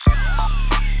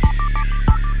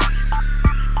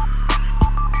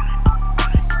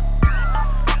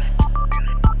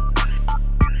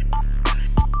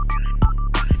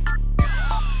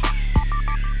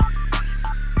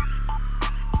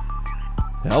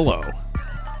Hello.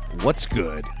 What's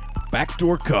good?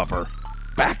 Backdoor cover.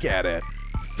 Back at it.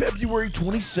 February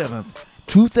 27th,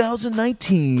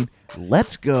 2019.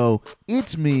 Let's go.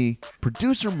 It's me,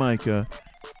 producer Micah,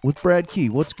 with Brad Key.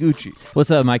 What's Gucci? What's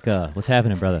up, Micah? What's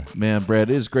happening, brother? Man, Brad,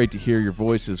 it is great to hear your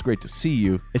voice. It's great to see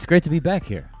you. It's great to be back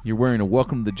here. You're wearing a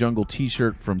Welcome to the Jungle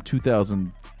t-shirt from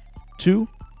 2002.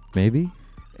 Maybe.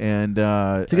 And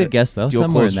it's a good guess, though. Deal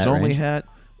Somewhere in Closers that Only range. hat.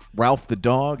 Ralph the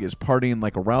dog is partying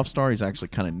like a Ralph star. He's actually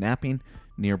kind of napping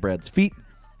near Brad's feet.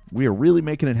 We are really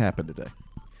making it happen today.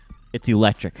 It's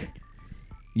electric.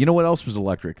 You know what else was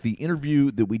electric? The interview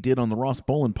that we did on the Ross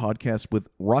Bolin podcast with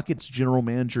Rockets general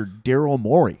manager Daryl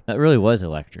Morey. That really was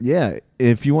electric. Yeah,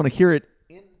 if you want to hear it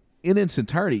in its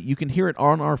entirety, you can hear it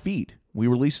on our feed. We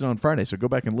released it on Friday, so go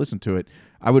back and listen to it.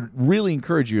 I would really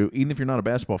encourage you, even if you're not a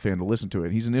basketball fan, to listen to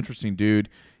it. He's an interesting dude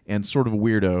and sort of a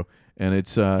weirdo, and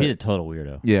it's He's a total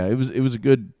weirdo. yeah, it was a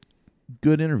good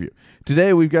interview.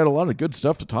 Today we've got a lot of good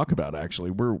stuff to talk about.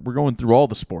 Actually, we're going through all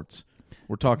the sports.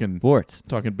 We're talking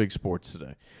big sports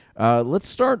today. Let's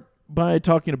start by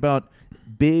talking about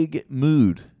big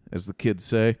mood, as the kids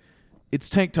say. It's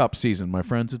tank top season, my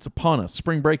friends. It's upon us.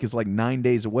 Spring break is like 9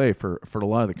 days away for a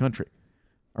lot of the country.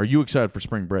 Are you excited for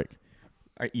spring break?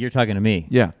 You're talking to me.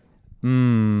 Yeah.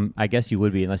 I guess you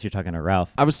would be, unless you're talking to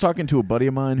Ralph. I was talking to a buddy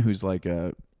of mine who's like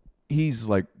he's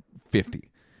like 50,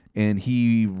 and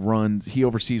he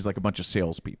oversees like a bunch of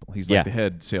salespeople. He's like the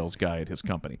head sales guy at his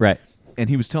company. Right. And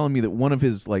he was telling me that one of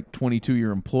his like 22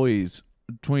 or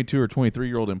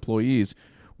 23-year-old employees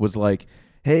was like,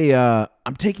 "Hey,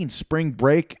 I'm taking spring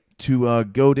break to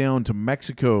go down to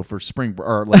Mexico for spring,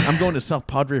 or like I'm going to South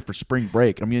Padre for spring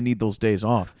break. I'm gonna need those days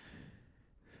off."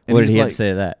 And What did he have like, to say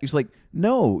to that? He's like,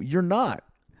 "No, you're not.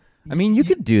 I mean, you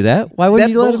could do that. Why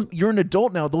wouldn't you let him? You're an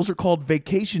adult now. Those are called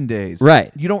vacation days.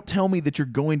 Right. You don't tell me that you're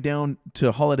going down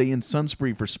to Holiday Inn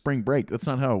Sunspree for spring break. That's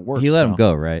not how it works. He let him pal.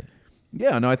 go, right?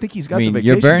 Yeah, no, I think he's got I mean, the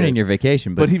vacation you're burning days. your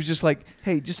vacation, But he was just like,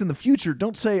 hey, just in the future,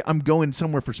 don't say I'm going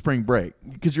somewhere for spring break,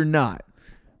 because you're not,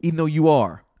 even though you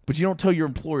are. But you don't tell your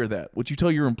employer that. What you tell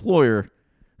your employer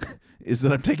is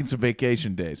that I'm taking some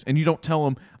vacation days. And you don't tell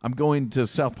them I'm going to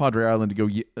South Padre Island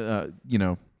to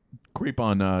go, creep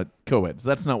on co-eds.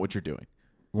 That's not what you're doing.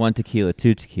 1 tequila,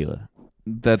 2 tequila.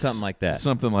 That's Something like that.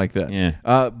 Something like that.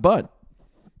 Yeah. But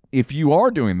if you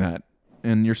are doing that,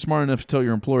 and you're smart enough to tell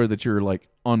your employer that you're like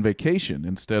on vacation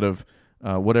instead of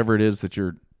whatever it is that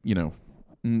you're,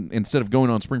 instead of going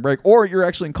on spring break, or you're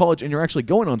actually in college and you're actually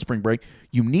going on spring break,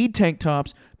 you need tank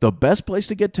tops. The best place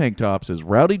to get tank tops is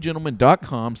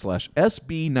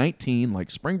rowdygentleman.com/SB19, like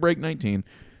spring break 19.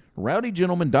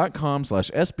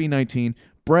 Rowdygentleman.com/SB19.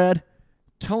 Brad,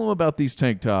 tell them about these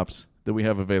tank tops that we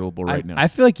have available right now. I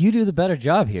feel like you do the better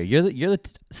job here. You're the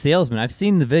salesman. I've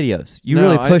seen the videos. You No,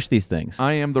 really push these things.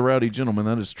 I am the rowdy gentleman.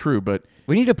 That is true, but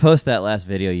We need to post that last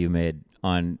video you made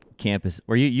on campus.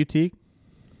 Were you UT?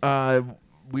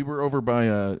 we were over by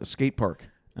a skate park.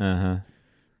 Uh-huh.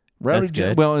 That's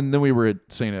good. Well, and then we were at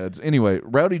St. Ed's. Anyway,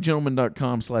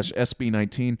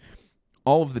 rowdygentleman.com/SB19.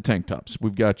 All of the tank tops.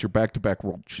 We've got your back-to-back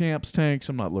world champs tanks.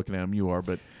 I'm not looking at them. You are,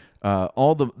 but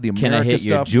all the America Can I hit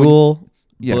stuff. your Jewel?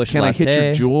 Yeah, Bush can latte? I hit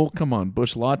your Jewel? Come on,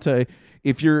 Bush Latte.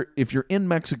 If you're in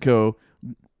Mexico,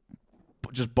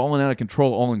 just balling out of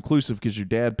control, all inclusive, because your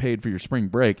dad paid for your spring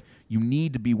break, you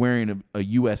need to be wearing a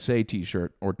USA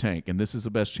T-shirt or tank, and this is the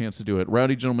best chance to do it.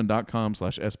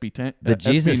 Rowdygentleman.com/SB10. The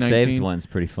Jesus SB19. Saves one's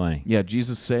pretty funny. Yeah,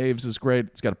 Jesus Saves is great.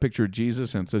 It's got a picture of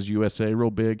Jesus and it says USA real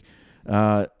big.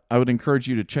 I would encourage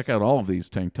you to check out all of these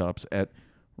tank tops at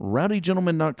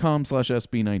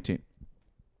rowdygentleman.com/SB19.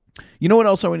 You know what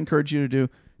else I would encourage you to do?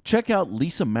 Check out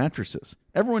Leesa mattresses.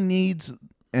 Everyone needs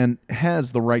and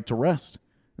has the right to rest.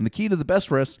 And the key to the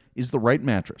best rest is the right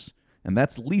mattress. And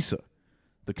that's Leesa,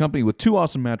 the company with 2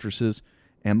 awesome mattresses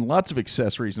and lots of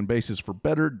accessories and bases for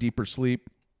better, deeper sleep.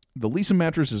 The Leesa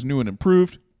mattress is new and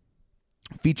improved,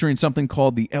 featuring something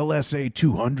called the LSA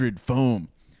 200 foam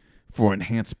for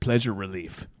enhanced pleasure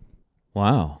relief.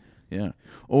 Wow. Yeah.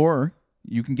 Or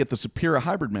you can get the Supera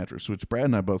hybrid mattress, which Brad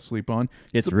and I both sleep on.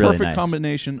 It's the really perfect nice.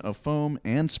 combination of foam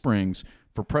and springs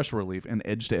for pressure relief and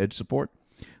edge-to-edge support.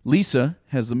 Leesa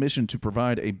has the mission to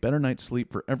provide a better night's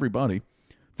sleep for everybody.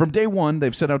 From day one,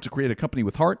 they've set out to create a company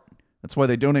with heart. That's why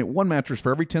they donate 1 mattress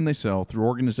for every 10 they sell through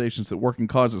organizations that work in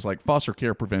causes like foster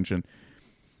care prevention.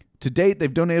 To date,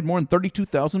 they've donated more than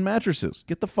 32,000 mattresses.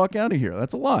 Get the fuck out of here.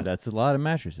 That's a lot. That's a lot of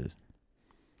mattresses.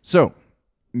 So,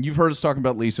 you've heard us talk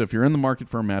about Leesa. If you're in the market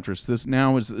for a mattress, this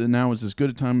now is as good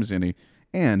a time as any.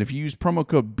 And if you use promo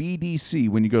code BDC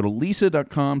when you go to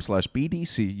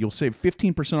leesa.com/BDC, you'll save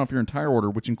 15% off your entire order,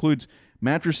 which includes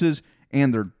mattresses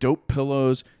and their dope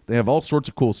pillows. They have all sorts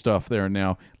of cool stuff there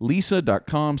now.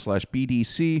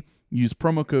 Leesa.com/BDC. Use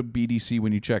promo code BDC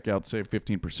when you check out. Save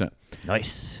 15%.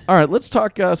 Nice. All right, let's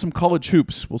talk some college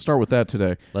hoops. We'll start with that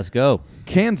today. Let's go.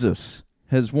 Kansas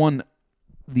has won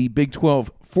the Big 12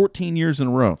 14 years in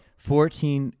a row.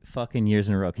 14 fucking years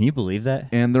in a row. Can you believe that?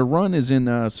 And their run is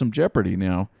in some jeopardy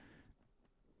now.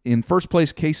 In first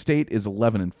place, K-State is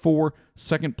 11-4.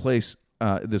 Second place,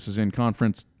 this is in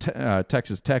conference,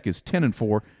 Texas Tech is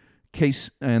 10-4.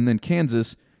 And then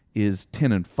Kansas is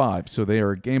 10-5. So they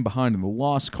are a game behind in the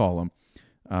loss column.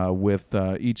 With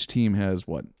each team has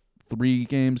 3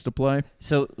 games to play.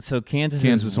 So Kansas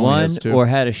Kansas has only won has 2. or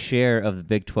had a share of the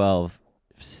Big 12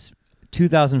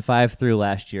 2005 through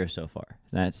last year so far.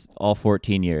 That's all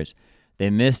 14 years. They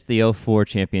missed the 04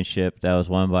 championship that was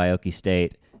won by Okie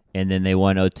State, and then they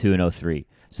won 02 and 03.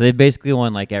 So they basically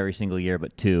won like every single year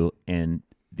but 2 in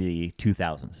the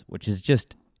 2000s, which is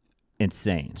just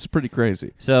insane. It's pretty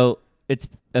crazy. So it's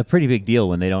a pretty big deal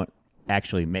when they don't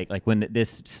actually make, like when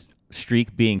this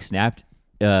streak being snapped,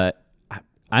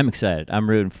 I'm excited. I'm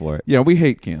rooting for it. Yeah, we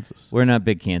hate Kansas. We're not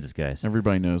big Kansas guys.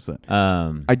 Everybody knows that.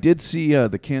 Um, I did see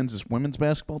the Kansas women's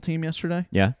basketball team yesterday.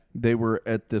 yeah. They were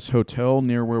at this hotel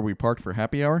near where we parked for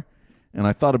happy hour, and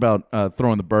I thought about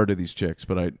throwing the bird at these chicks,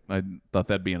 but I thought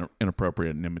that'd be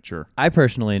inappropriate and immature. I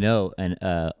personally know an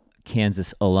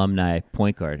Kansas alumni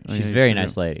point guard. Oh, She's yeah, a very you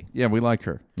nice do. lady. Yeah, we like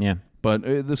her. Yeah. But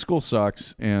the school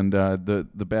sucks, and the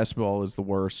basketball is the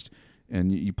worst,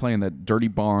 and you play in that dirty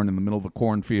barn in the middle of a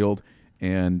cornfield,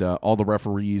 and all the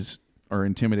referees are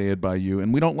intimidated by you,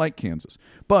 and we don't like Kansas.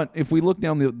 But if we look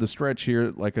down the stretch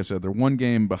here, like I said, they're 1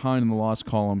 game behind in the loss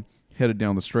column, headed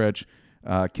down the stretch.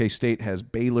 K-State has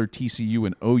Baylor, TCU,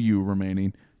 and OU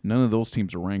remaining. None of those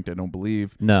teams are ranked, I don't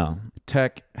believe. No.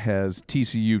 Tech has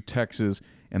TCU, Texas,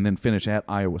 and then finish at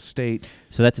Iowa State.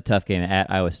 So that's a tough game.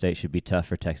 At Iowa State should be tough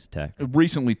for Texas Tech.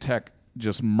 Recently, Tech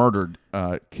just murdered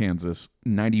Kansas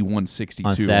 91-62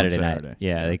 On Saturday night.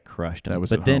 Yeah, they crushed them. That was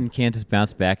but at then home. Kansas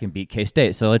bounced back and beat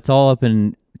K-State. So it's all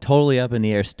totally up in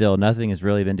the air still. Nothing has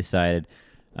really been decided.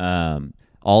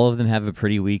 All of them have a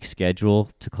pretty weak schedule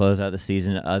to close out the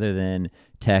season other than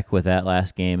Tech with that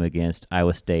last game against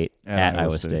Iowa State at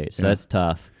Iowa State. So that's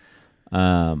tough.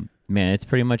 Man, it's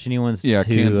pretty much anyone's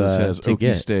Kansas has to Okie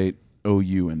get. State,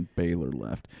 OU, and Baylor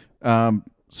left.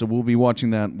 So we'll be watching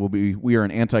that. We are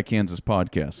an anti-Kansas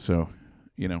podcast, so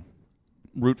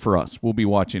root for us. We'll be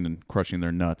watching and crushing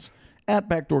their nuts at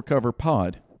Backdoor Cover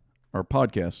Pod, our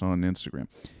podcast on Instagram.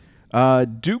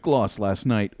 Duke lost last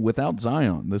night without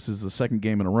Zion. This is the 2nd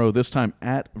game in a row. This time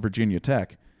at Virginia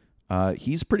Tech.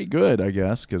 He's pretty good, I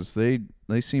guess, because they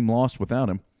seem lost without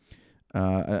him.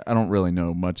 I don't really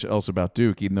know much else about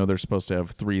Duke, even though they're supposed to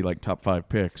have 3 top 5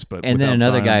 picks. But And then without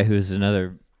another Zion, guy who's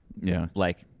another yeah.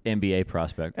 NBA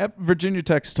prospect. At Virginia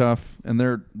Tech's tough, and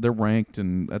they're ranked,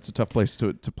 and that's a tough place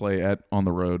to play at on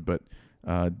the road. But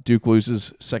Duke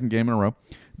loses 2nd game in a row.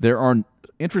 There are,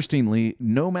 interestingly,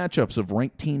 no matchups of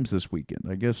ranked teams this weekend.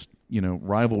 I guess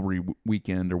rivalry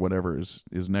weekend or whatever is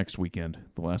next weekend,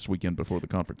 the last weekend before the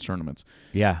conference tournaments.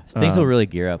 Yeah, things will really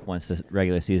gear up once the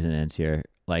regular season ends here.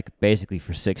 Basically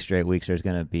for 6 straight weeks, there's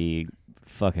going to be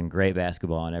fucking great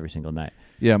basketball on every single night.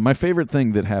 Yeah, my favorite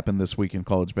thing that happened this week in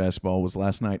college basketball was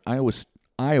last night.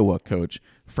 Iowa coach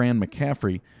Fran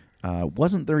McCaffrey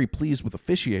wasn't very pleased with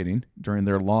officiating during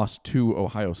their loss to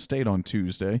Ohio State on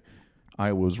Tuesday.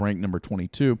 Iowa was ranked number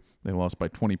 22. They lost by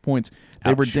 20 points.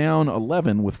 They were down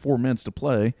 11 with 4 minutes to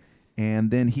play,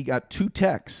 and then he got 2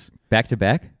 techs. Back to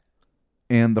back?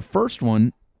 And the first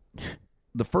one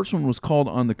was called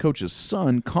on the coach's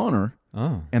son, Connor,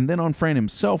 and then on Fran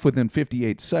himself within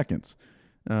 58 seconds.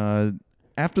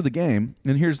 After the game,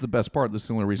 and here's the best part, this is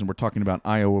the only reason we're talking about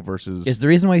Iowa versus... Is the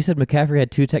reason why you said McCaffrey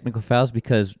had 2 technical fouls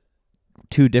because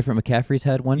 2 different McCaffreys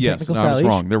had 1 technical foul? Yes, I was each?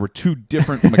 wrong. There were 2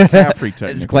 different McCaffrey technical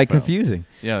It's quite fouls. confusing.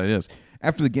 Yeah, it is.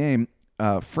 After the game,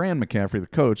 Fran McCaffrey, the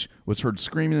coach, was heard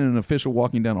screaming at an official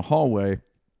walking down a hallway,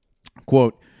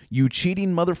 quote, "You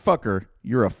cheating motherfucker,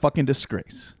 you're a fucking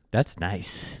disgrace." That's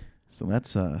nice. So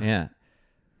that's... Yeah.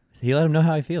 So he let him know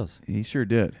how he feels. He sure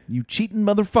did. "You cheating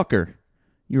motherfucker,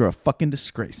 you're a fucking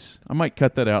disgrace." I might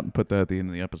cut that out and put that at the end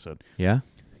of the episode. Yeah?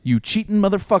 "You cheating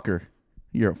motherfucker,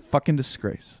 you're a fucking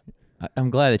disgrace."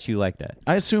 I'm glad that you like that.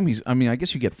 I assume I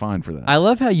guess you get fined for that. I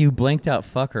love how you blanked out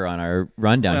fucker on our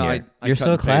rundown here. I You're cut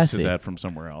so and pasted classy. that from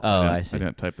somewhere else. Oh, I I see.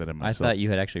 didn't type that in I myself. thought you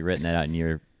had actually written that out in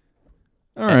your...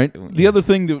 All right. Yeah. The other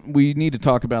thing that we need to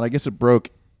talk about, I guess it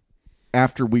broke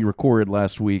after we recorded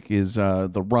last week, is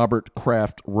the Robert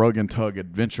Kraft Rug and Tug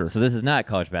Adventure. So this is not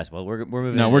college basketball. We're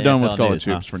moving. No, into we're done NFL with college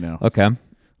news, hoops for now. Okay.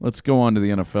 Let's go on to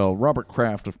the NFL. Robert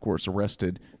Kraft, of course,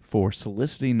 arrested for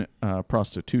soliciting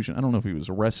prostitution. I don't know if he was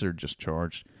arrested or just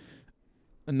charged.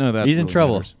 No, that He's in really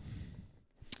trouble. matters.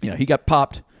 Yeah, he got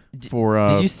popped for.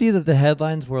 Did you see that the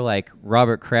headlines were like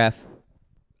Robert Kraft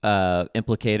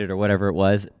implicated or whatever it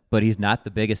was, but he's not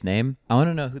the biggest name? I want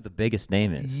to know who the biggest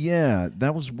name is. Yeah,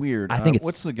 that was weird. I think it's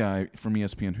what's the guy from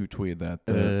ESPN who tweeted that?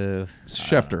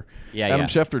 Schefter. Yeah, Adam yeah.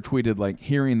 Schefter tweeted like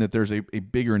hearing that there's a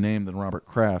bigger name than Robert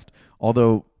Kraft,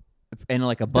 although and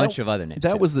like a bunch of other names.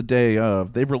 that too. was the day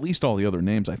of. They've released all the other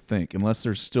names, I think, unless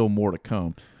there's still more to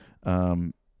come.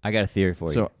 I got a theory for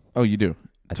you. So, oh, you do.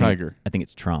 Tiger. I think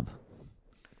it's Trump.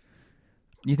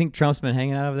 You think Trump's been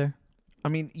hanging out over there? I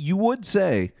mean, you would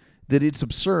say that it's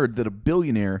absurd that a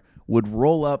billionaire would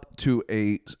roll up to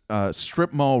a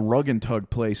strip mall rug and tug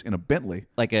place in a Bentley.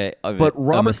 Like a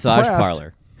Robert massage Kraft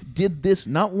parlor. Did this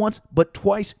not once but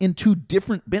twice in 2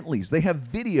 different Bentleys. They have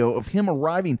video of him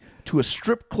arriving to a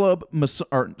strip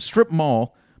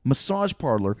mall massage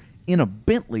parlor in a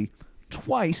Bentley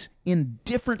twice in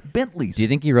different Bentleys. Do you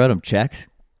think he wrote him checks?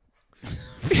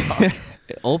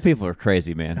 Old people are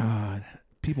crazy, man. God,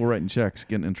 people writing checks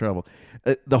getting in trouble.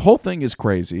 The whole thing is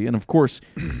crazy, and of course,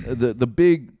 the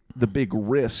big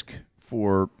risk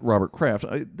for Robert Kraft.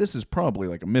 This is probably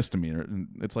like a misdemeanor.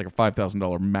 It's like a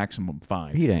 $5,000 maximum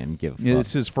fine. He didn't give a fuck.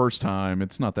 It's his first time.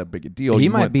 It's not that big a deal. He You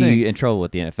might be in trouble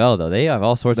with the NFL, though. They have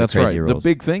all sorts That's of crazy right. rules. The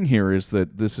big thing here is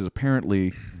that this is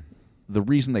apparently the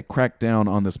reason they cracked down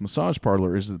on this massage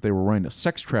parlor is that they were running a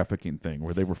sex trafficking thing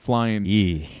where they were flying.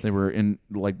 Yee. They were in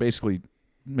like basically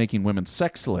making women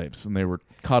sex slaves, and they were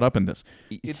caught up in this.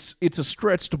 It's a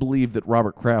stretch to believe that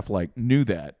Robert Kraft like knew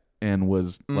that and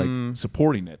was like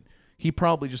supporting it. He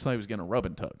probably just thought he was getting a rub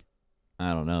and tug.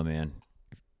 I don't know, man.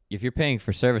 If you're paying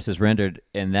for services rendered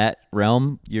in that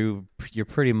realm, you're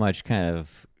pretty much kind of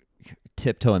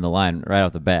tiptoeing the line right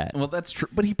off the bat. Well, that's true,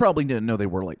 but he probably didn't know they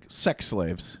were like sex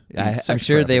slaves. I'm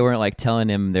sure they weren't like telling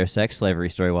him their sex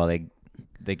slavery story while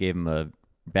they gave him a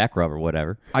back rub or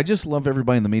whatever. I just love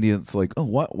everybody in the media that's like, oh,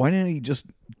 why didn't he just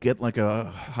get like a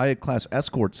high-class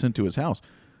escort sent to his house?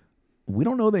 We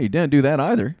don't know that he didn't do that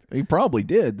either. He probably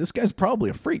did. This guy's probably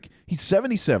a freak. He's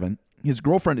 77. His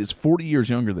girlfriend is 40 years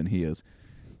younger than he is.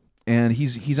 And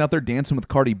he's out there dancing with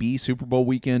Cardi B Super Bowl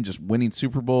weekend, just winning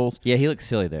Super Bowls. Yeah, he looks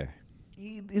silly there.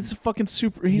 He's a fucking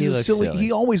super. He's He a looks silly. silly.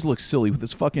 He always looks silly with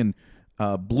his fucking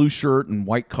blue shirt and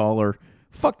white collar.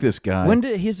 Fuck this guy. When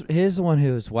did he's the one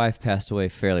whose wife passed away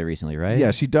fairly recently, right?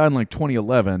 Yeah, she died in like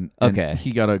 2011. And Okay.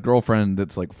 he got a girlfriend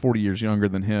that's like 40 years younger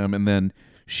than him, and then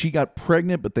she got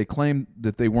pregnant, but they claimed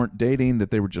that they weren't dating,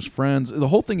 that they were just friends. The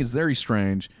whole thing is very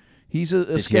strange. He's a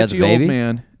Did she have the sketchy old baby?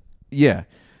 man. Yeah.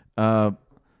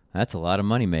 That's a lot of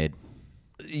money made.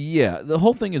 Yeah, the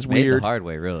whole thing is Made weird. the hard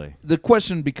way, really. The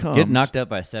question becomes... Getting knocked up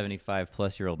by a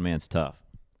 75-plus-year-old man's tough.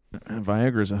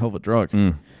 Viagra is a hell of a drug.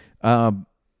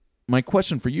 My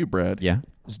question for you, Brad, Yeah.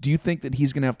 is do you think that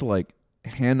he's going to have to like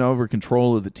hand over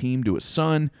control of the team to his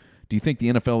son? Do you think the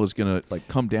NFL is going to like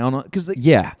come down on because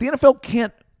Yeah. the NFL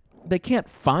can't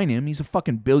fine him. He's a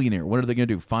fucking billionaire. What are they going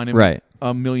to do? Fine him Right.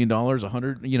 $1 million,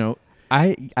 100? You know,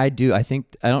 I do. I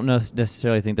don't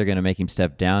necessarily think they're going to make him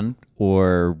step down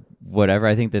or whatever.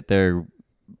 I think that they're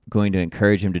going to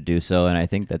encourage him to do so, and I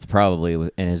think that's probably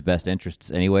in his best interests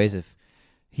anyways. If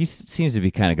he seems to be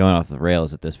kind of going off the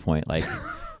rails at this point, like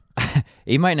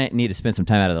he might not need to spend some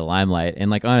time out of the limelight. And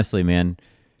like honestly, man,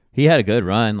 he had a good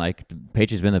run. Like the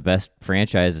Patriots been the best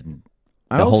franchise in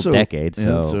the whole decade. yeah,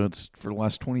 So so it's for the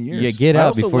last 20 years. you get I out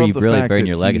also before love you the really fact burn that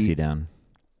your legacy down.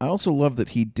 I also love that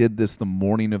he did this the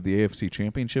morning of the AFC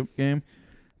Championship game,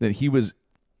 that he was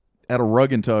at a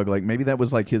rug and tug. Like maybe that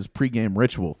was like his pregame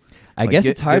ritual. I guess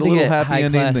it's hard get a to little get happy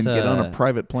ending, high-class, then get on a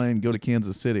private plane, go to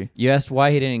Kansas City. You asked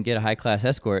why he didn't get a high-class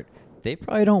escort. They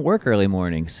probably don't work early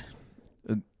mornings.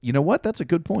 You know what? That's a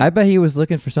good point. I bet he was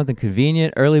looking for something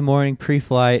convenient, early morning,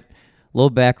 pre-flight, little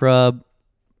back rub,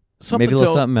 maybe a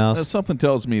little something else. Something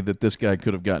tells me that this guy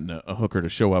could have gotten a hooker to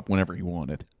show up whenever he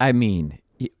wanted. I mean,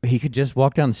 he could just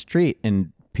walk down the street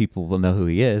and people will know who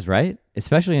he is, right?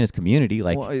 Especially in his community.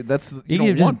 Like, Well, that's you you don't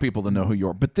can just- want people to know who you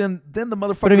are. But then the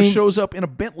motherfucker mean- shows up in a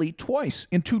Bentley twice,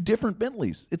 in 2 different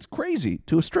Bentleys. It's crazy,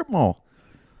 to a strip mall.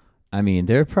 I mean,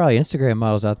 there are probably Instagram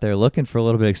models out there looking for a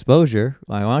little bit of exposure.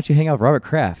 Like, why don't you hang out with Robert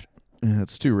Kraft? Yeah,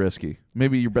 it's too risky.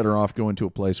 Maybe you're better off going to a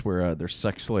place where there's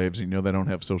sex slaves and you know they don't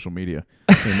have social media.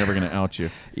 They're never going to out you.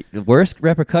 Worse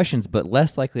repercussions, but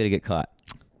less likely to get caught.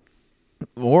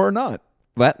 Or not.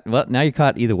 But well, now you're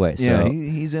caught either way. Yeah, So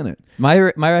he's in it. my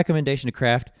recommendation to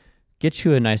Kraft: get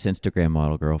you a nice Instagram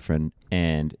model girlfriend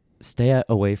and stay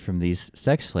away from these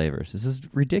sex slavers. This is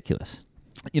ridiculous.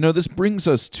 You know, this brings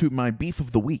us to my beef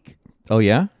of the week. Oh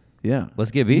yeah, Yeah.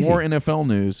 let's get beefy. More NFL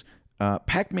news.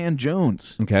 Pac-Man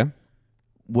Jones Okay.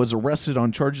 was arrested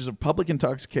on charges of public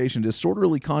intoxication,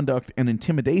 disorderly conduct, and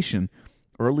intimidation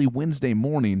early Wednesday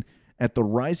morning at the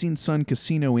Rising Sun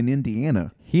Casino in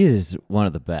Indiana. He is one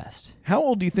of the best. How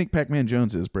old do you think Pac-Man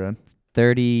Jones is, Brad?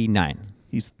 39.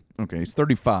 He's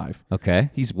 35. Okay.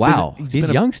 He's He's been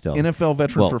a young still. NFL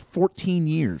veteran Well, for 14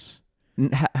 years.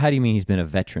 How do you mean he's been a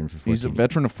veteran for 14 He's a years?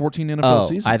 veteran of 14 NFL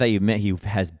seasons. I thought you meant he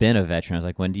has been a veteran. I was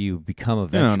like, when do you become a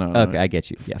veteran? No. Okay, I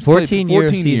get you. Yeah, played 14 for year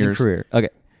 14 season years. career. Okay.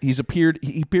 He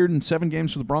appeared in 7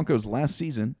 games for the Broncos last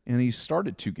season, and he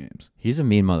started 2 games. He's a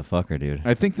mean motherfucker, dude.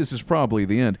 I think this is probably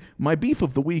the end. My beef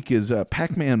of the week is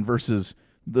Pac-Man versus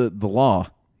the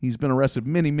law. He's been arrested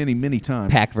many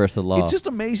times. Pac versus the law. It's just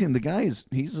amazing. The guy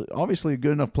he's obviously a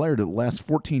good enough player to last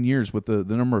 14 years with the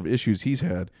number of issues he's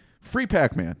had. Free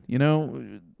Pac-Man. You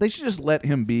know, they should just let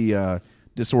him be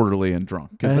disorderly and drunk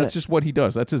because that's just what he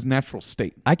does. That's his natural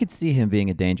state. I could see him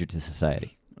being a danger to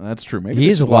society. That's true. Maybe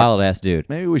He's a wild-ass dude.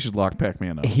 Maybe we should lock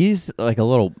Pac-Man up. He's like a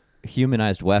little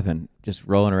humanized weapon just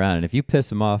rolling around, and if you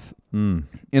piss him off,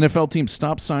 NFL teams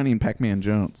stop signing Pac-Man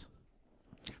Jones.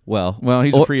 well,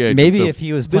 he's a free agent. Maybe so if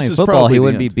he was this playing is football, probably he the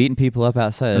wouldn't be end. beating people up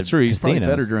outside That's of true. He's casinos. probably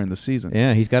better during the season.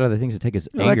 Yeah, he's got other things to take his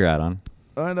anger out on.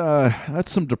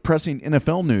 That's some depressing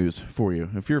NFL news for you.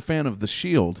 If you're a fan of The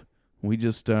Shield, we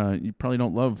just you probably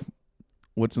don't love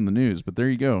what's in the news, but there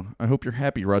you go. I hope you're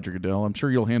happy, Roger Goodell. I'm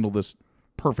sure you'll handle this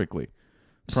perfectly.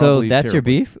 So that's your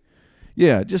beef?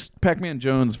 Yeah, just Pac-Man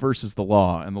Jones versus the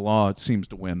law, and the law seems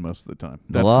to win most of the time.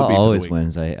 The That's law the beef always of the week.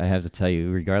 wins, I have to tell you,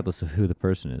 regardless of who the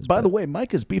person is. By the way,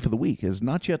 Micah's Beef of the Week is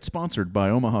not yet sponsored by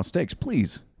Omaha Steaks.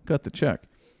 Please cut the check.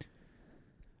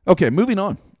 Okay, moving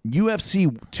on. UFC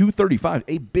 235,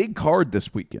 a big card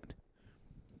this weekend.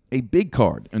 A big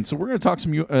card. And so we're going to talk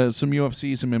some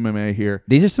UFC, some MMA here.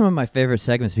 These are some of my favorite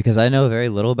segments because I know very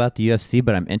little about the UFC,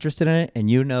 but I'm interested in it, and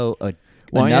you know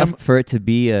enough for it to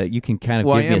be you can kind of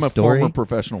give me a I am a story. former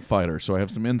professional fighter, so I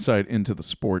have some insight into the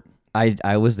sport.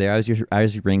 I was there. I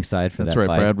was ringside for That's that right.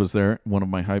 fight. Brad was there, one of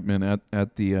my hype men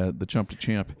at the Chump to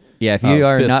Champ. Yeah, if you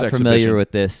are Fist not familiar exhibition.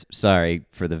 with this, sorry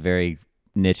for the very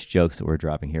niche jokes that we're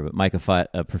dropping here, but Micah fought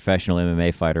a professional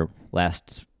MMA fighter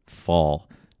last fall.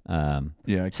 I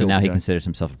So killed now the he guy. considers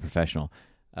himself a professional.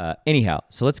 Anyhow,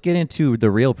 so let's get into the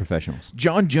real professionals,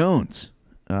 John Jones,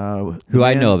 who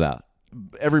I know about.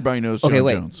 Everybody knows John Okay,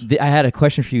 wait. Jones. I had a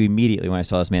question for you immediately when I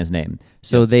saw this man's name.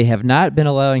 So Yes. they have not been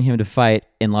allowing him to fight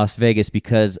in Las Vegas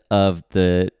because of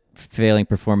the failing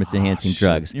performance-enhancing Shit.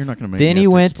 drugs. You're not going to make Then me he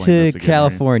have went explain to this again,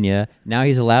 California. Now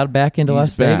he's allowed back into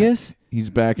Las back. Vegas. He's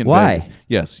back in Why? Vegas.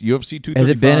 Yes, UFC 235. Has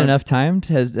it been enough time?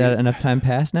 Has enough time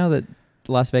passed now that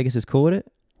Las Vegas is cool with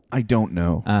it? I don't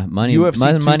know. Money,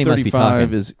 UFC money must be 235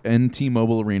 talking. is in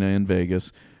T-Mobile Arena in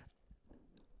Vegas.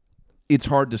 It's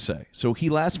hard to say. So he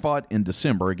last fought in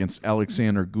December against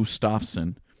Alexander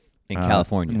Gustafsson In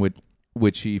California.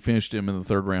 which he finished him in the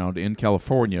 3rd round in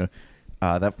California.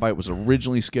 That fight was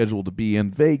originally scheduled to be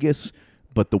in Vegas,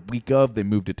 but the week of they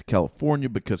moved it to California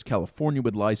because California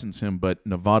would license him, but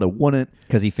Nevada wouldn't.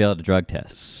 Because he failed a drug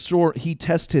test. So he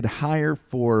tested higher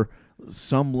for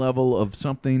some level of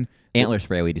something. Antler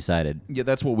spray, we decided. Yeah,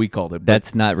 that's what we called it. But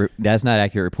That's not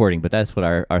accurate reporting, but that's what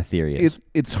our theory is.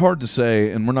 it's hard to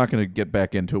say, and we're not going to get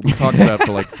back into it. We talked about it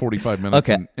for like 45 minutes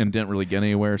Okay. and didn't really get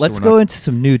anywhere. Let's so go into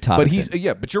some new topics.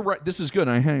 But but you're right. This is good.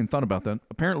 I hadn't thought about that.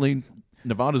 Apparently,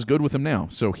 Nevada's good with him now.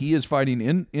 So he is fighting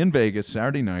in Vegas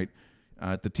Saturday night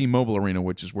at the T-Mobile Arena,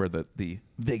 which is where the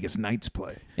Vegas Knights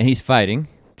play. And he's fighting.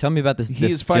 Tell me about this, He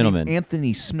this is fighting gentleman.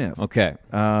 Anthony Smith. Okay.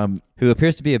 Who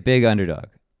appears to be a big underdog.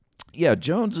 Yeah,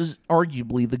 Jones is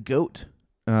arguably the GOAT.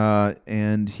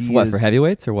 And he What, is for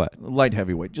heavyweights or what? light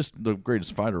heavyweight, just the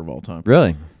greatest fighter of all time.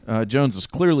 Really? Jones is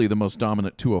clearly the most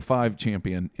dominant 205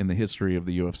 champion in the history of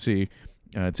the UFC.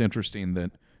 It's interesting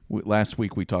that last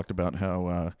week we talked about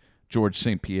how George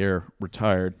St. Pierre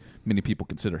retired. Many people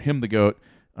consider him the GOAT.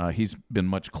 He's been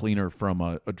much cleaner from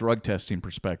a drug testing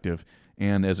perspective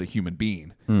and as a human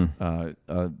being.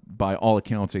 By all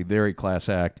accounts, a very class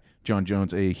act. John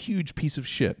Jones, a huge piece of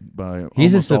shit.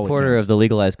 He's a supporter of the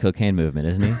legalized cocaine movement,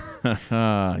 isn't he?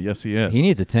 Yes, he is. He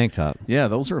needs a tank top. Yeah,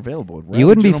 those are available. At You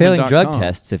wouldn't be failing drug rowdygentleman.com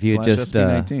tests if you / just,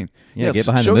 SB19. Yes, get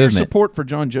behind show the your movement. support for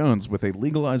John Jones with a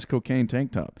legalized cocaine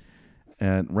tank top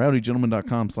at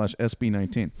rowdygentleman.com /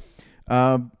 SB19.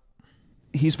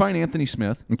 He's fighting Anthony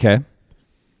Smith. Okay.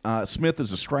 Smith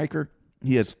is a striker.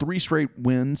 He has 3 straight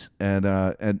wins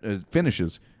and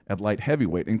finishes at light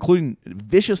heavyweight, including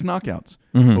vicious knockouts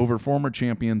over former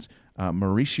champions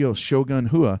Mauricio Shogun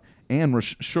Hua and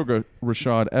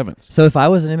Rashad Evans. So if I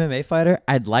was an MMA fighter,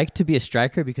 I'd like to be a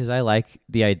striker because I like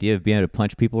the idea of being able to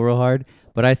punch people real hard.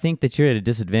 But I think that you're at a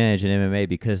disadvantage in MMA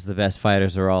because the best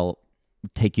fighters are all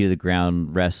take you to the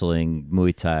ground, wrestling,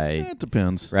 Muay Thai, It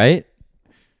depends. right?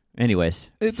 Anyways,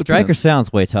 It Striker depends.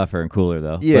 sounds way tougher and cooler,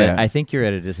 though. Yeah. But I think you're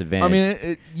at a disadvantage. I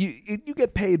mean, you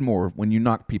get paid more when you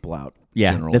knock people out.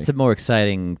 yeah, generally. that's a more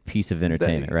exciting piece of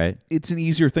entertainment, right? It's an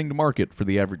easier thing to market for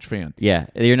the average fan. Yeah,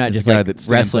 you're not It's just a guy like that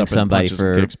stands wrestling up and somebody punches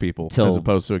and for kicks people, till as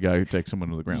opposed to a guy who takes someone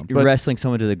to the ground. you're But wrestling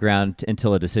someone to the ground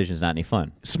until a decision's not any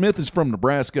fun. Smith is from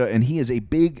Nebraska, and he is a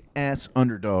big-ass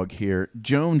underdog here.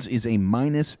 Jones is a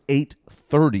minus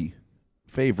 830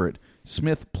 favorite.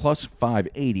 Smith plus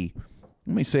 580.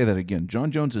 Let me say that again.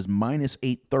 John Jones is minus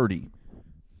 830.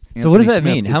 So what does Anthony that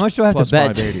Smith mean? How is much do I have to plus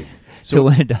bet 580. to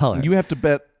win $1? You have to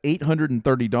bet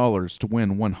 $830 to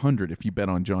win $100 if you bet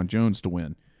on John Jones to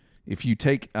win. If you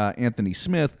take Anthony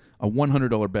Smith, a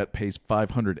 $100 bet pays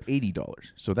 $580.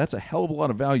 So that's a hell of a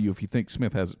lot of value if you think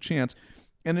Smith has a chance.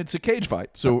 And it's a cage fight,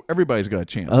 so everybody's got a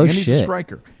chance. Oh, and he's a shit.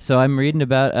 striker. So I'm reading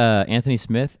about Anthony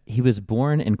Smith. He was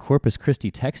born in Corpus Christi,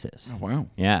 Texas. Oh, wow.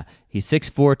 Yeah, he's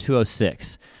 6'4",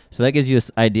 206. So that gives you an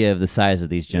idea of the size of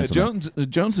these Yeah, gentlemen.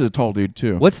 Jones is a tall dude,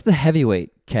 too. What's the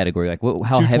heavyweight category? Like, how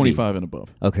heavy? 225 and above.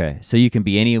 Okay, so you can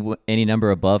be any number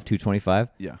above 225?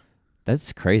 Yeah.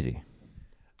 That's crazy.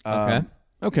 Okay.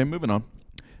 Okay, moving on.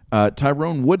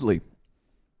 Tyrone Woodley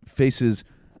faces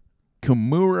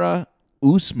Kimura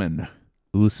Usman.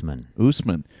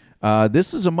 Usman.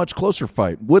 This is a much closer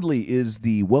fight. Woodley is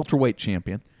the welterweight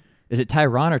champion. Is it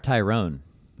Tyron or Tyrone?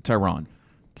 Tyrone.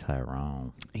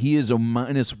 Tyrone. He is a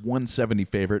minus 170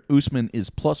 favorite. Usman is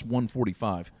plus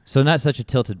 145. So not such a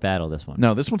tilted battle, this one.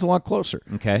 No, this one's a lot closer.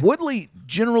 Okay. Woodley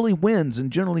generally wins,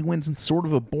 and generally wins in sort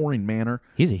of a boring manner.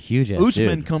 He's a huge ass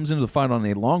Usman dude. comes into the fight on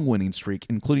a long winning streak,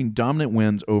 including dominant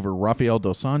wins over Rafael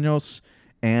Dos Anjos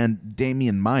and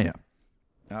Damian Maia.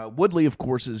 Woodley, of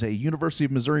course, is a University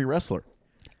of Missouri wrestler.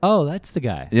 Oh, that's the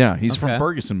guy. Yeah, he's from Okay.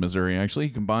 Ferguson, Missouri, actually.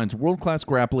 He combines world-class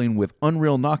grappling with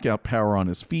unreal knockout power on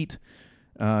his feet.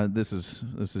 This is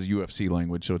UFC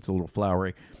language, so it's a little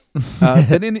flowery.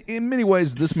 But in many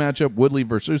ways, this matchup, Woodley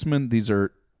versus Usman, these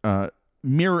are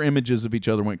mirror images of each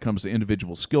other when it comes to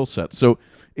individual skill sets. So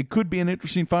it could be an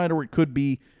interesting fight, or it could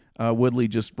be Woodley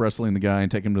just wrestling the guy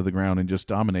and taking him to the ground and just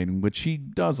dominating, which he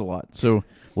does a lot. So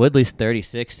Woodley's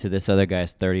 36 to this other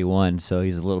guy's 31, so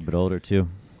he's a little bit older too.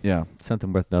 yeah,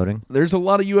 Something worth noting. there's a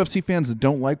lot of UFC fans that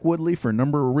don't like Woodley for a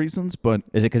number of reasons, but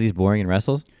Is it because he's boring and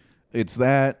wrestles? it's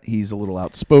that he's a little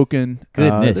outspoken.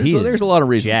 Goodness, There's a lot of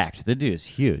reasons. Jacked. The dude is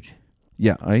huge.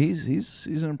 Yeah, he's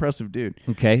an impressive dude.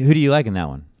 Okay, who do you like in that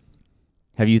one?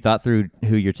 Have you thought through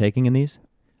who you're taking in these?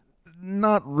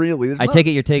 Not really. There's I not- take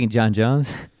it you're taking John Jones.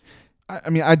 I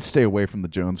mean, I'd stay away from the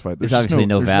Jones fight. There's just obviously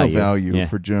no there's value. no value Yeah.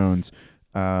 for Jones.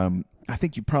 I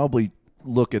think you probably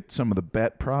look at some of the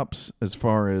bet props as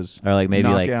far as Or like maybe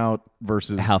like knockout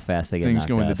versus how fast they get things knocked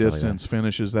going out, the stuff like that. distance,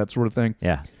 finishes, that sort of thing.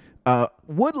 Yeah.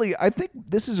 Woodley, I think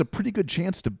this is a pretty good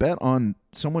chance to bet on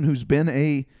someone who's been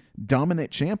a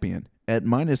dominant champion at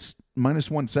minus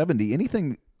 170.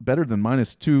 Anything better than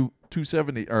minus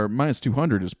 270 or minus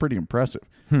 200 is pretty impressive.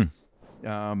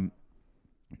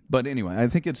 But anyway, I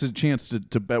think it's a chance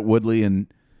to bet Woodley, and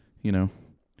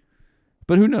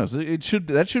but who knows?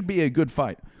 That should be a good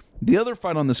fight. The other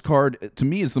fight on this card, to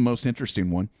me, is the most interesting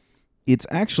one. It's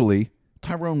actually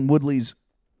Tyrone Woodley's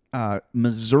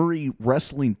Missouri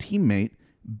wrestling teammate,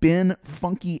 Ben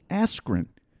Funky Askren,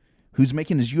 who's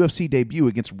making his UFC debut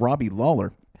against Robbie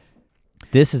Lawler.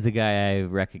 This is the guy I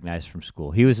recognize from school.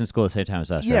 He was in school at the same time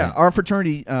as us. Yeah, right? our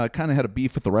fraternity kind of had a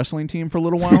beef with the wrestling team for a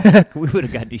little while. We would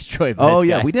have got destroyed by Oh this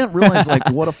yeah, guy. we didn't realize like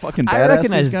what a fucking I badass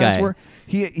recognize these guys guy. were.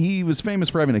 He was famous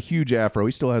for having a huge afro.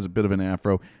 He still has a bit of an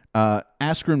afro.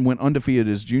 Askren went undefeated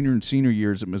his junior and senior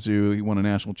years at Mizzou. He won a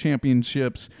national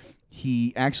championships.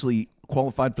 He actually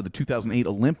qualified for the 2008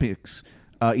 Olympics,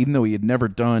 even though he had never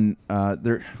done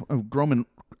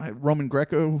Roman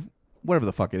Greco, whatever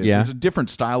the fuck it is. Yeah. There's a different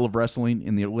style of wrestling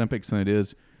in the Olympics than it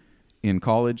is in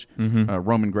college.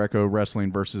 Roman Greco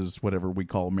wrestling versus whatever we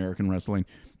call American wrestling,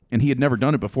 and he had never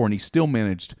done it before, and he still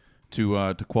managed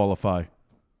to qualify.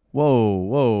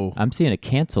 Whoa! I'm seeing a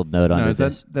canceled note on No,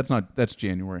 this. that's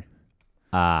January.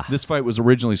 Ah, This fight was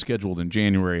originally scheduled in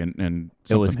January, and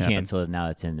it was something happened. canceled. Now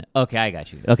it's in. Okay, I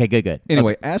got you. Okay, good.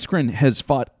 Anyway, Askren has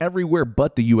fought everywhere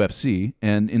but the UFC,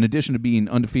 and in addition to being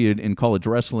undefeated in college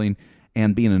wrestling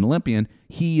and being an Olympian,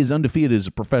 he is undefeated as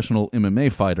a professional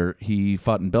MMA fighter. He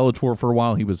fought in Bellator for a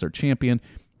while. He was their champion.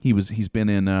 He's been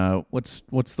in what's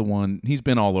the one? He's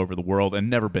been all over the world and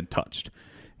never been touched.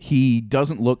 He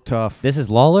doesn't look tough. This is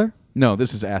Lawler. No,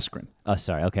 this is Askren. Oh,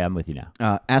 sorry. Okay, I'm with you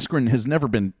now. Askren has never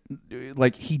been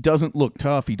like, he doesn't look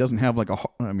tough. He doesn't have like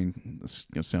I mean, this is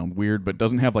gonna sound weird, but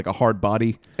doesn't have like a hard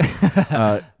body.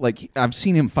 Like, I've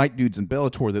seen him fight dudes in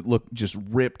Bellator that look just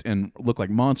ripped and look like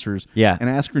monsters. Yeah. And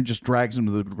Askren just drags him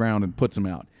to the ground and puts him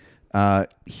out.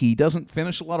 He doesn't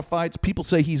finish a lot of fights. People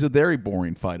say he's a very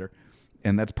boring fighter.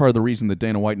 And that's part of the reason that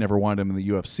Dana White never wanted him in the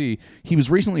UFC. He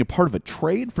was recently a part of a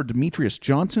trade for Demetrius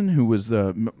Johnson, who was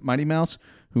the Mighty Mouse,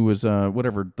 who was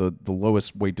whatever the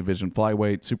lowest weight division,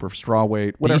 flyweight, super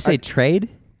strawweight. Did you say trade?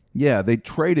 Yeah, they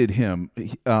traded him.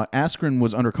 Askren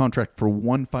was under contract for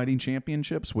 1 fighting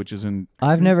championships, which is in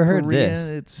I've never heard Korea. this.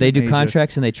 It's They in do Asia.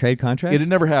 contracts and they trade contracts? It had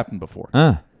never happened before.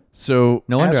 Ah. So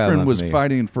No wonder I'm Askren not was familiar.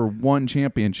 fighting for 1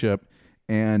 championship,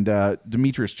 and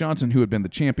Demetrius Johnson, who had been the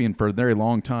champion for a very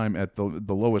long time at the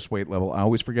lowest weight level. I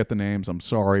always forget the names. I'm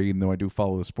sorry, even though I do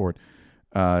follow the sport.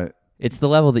 It's the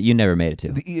level that you never made it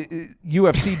to. The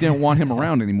UFC didn't want him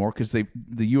around anymore because the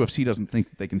UFC doesn't think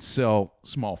that they can sell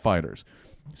small fighters.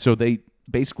 So they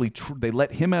basically they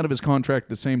let him out of his contract at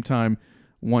the same time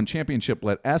 1 championship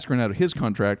let Askren out of his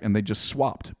contract, and they just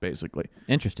swapped basically.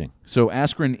 Interesting. So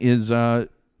Askren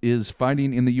is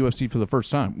fighting in the UFC for the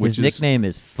first time. Which His nickname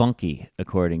is Funky,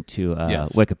 according to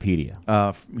Yes. Wikipedia.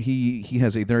 He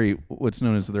has a what's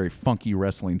known as a very funky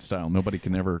wrestling style. Nobody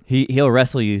can ever. He'll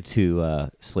wrestle you to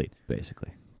sleep, basically.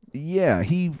 Yeah,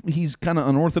 he's kind of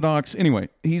unorthodox. Anyway,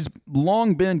 he's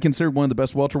long been considered one of the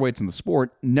best welterweights in the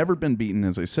sport. Never been beaten,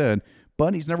 as I said,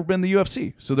 but he's never been in the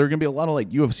UFC. So there are going to be a lot of like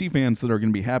UFC fans that are going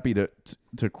to be happy to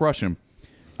crush him.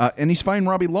 And he's fighting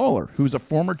Robbie Lawler, who's a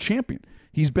former champion.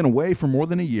 He's been away for more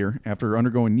than a year after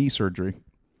undergoing knee surgery,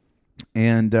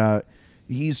 and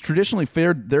he's traditionally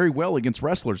fared very well against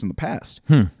wrestlers in the past.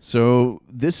 So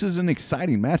this is an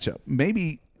exciting matchup.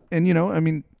 Maybe, and I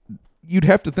mean, you'd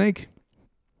have to think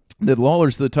that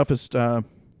Lawler's the toughest foe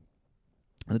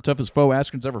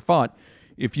Askren's ever fought,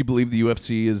 if you believe the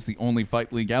UFC is the only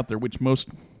fight league out there, which most,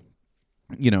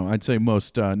 I'd say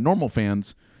most normal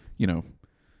fans,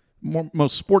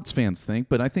 most sports fans think,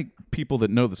 but I think people that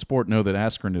know the sport know that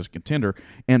Askren is a contender,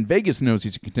 and Vegas knows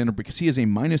he's a contender because he is a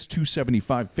minus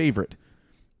 275 favorite.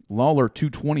 Lawler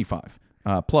 225,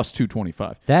 plus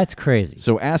 225. That's crazy.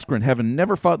 So Askren, having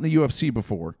never fought in the UFC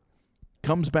before,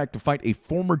 comes back to fight a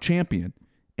former champion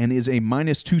and is a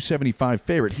minus 275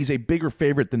 favorite. He's a bigger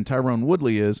favorite than Tyron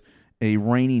Woodley is, a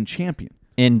reigning champion.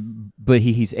 But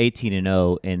he's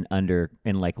 18-0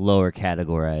 in like lower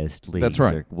categorized leagues. That's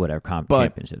right. Or whatever But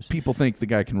championships. people think the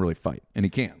guy can really fight, and he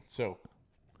can. So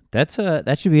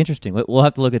That should be interesting. We'll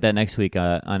have to look at that next week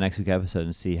on next week's episode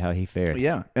and see how he fared.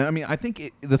 yeah, I mean, I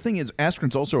think the thing is,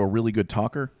 Askren's also a really good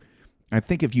talker. I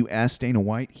think if you asked Dana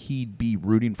White, he'd be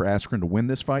rooting for Askren to win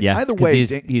this fight. Yeah, Either 'cause way,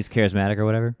 he's charismatic or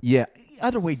whatever. yeah.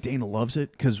 Either way, Dana loves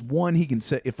it because one, he can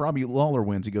say if Robbie Lawler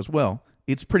wins, he goes, well,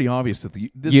 it's pretty obvious that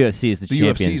this UFC is the UFC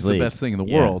Champions is the League. best thing in the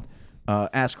Yeah. world.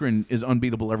 Askren is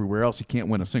unbeatable everywhere else. He can't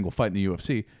win a single fight in the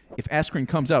UFC. If Askren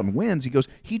comes out and wins, he goes,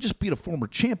 he just beat a former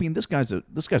champion. This guy's a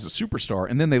superstar.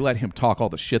 And then they let him talk all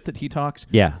the shit that he talks.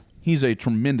 Yeah. He's a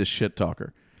tremendous shit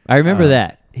talker. I remember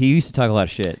that. He used to talk a lot of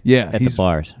shit Yeah, at the he's-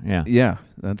 bars. Yeah. Yeah,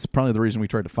 that's probably the reason we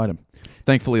tried to fight him.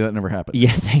 Thankfully, that never happened.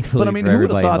 Yeah, thankfully But I mean, for who would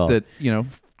have everybody thought involved.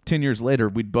 that 10 years later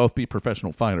we'd both be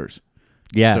professional fighters?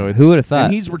 Yeah, So who would have thought?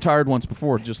 And he's retired once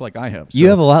before, just like I have. So. You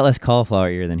have a lot less cauliflower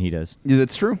ear than he does. Yeah,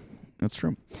 that's true. That's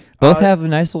true. Both have a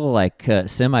nice little like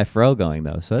semi-fro going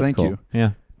though, so that's Thank cool. you.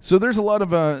 Yeah. So there's a lot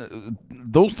of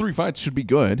those 3 fights should be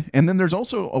good, and then there's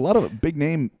also a lot of big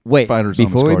name Wait, fighters on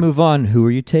before this we card. move on, who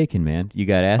are you taking, man? You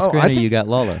got Askren I or think- you got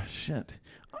Lawler? Shit,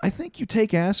 I think you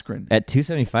take Askren. At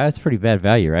 275, that's pretty bad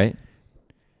value, right?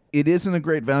 It isn't a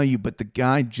great value, but the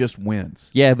guy just wins.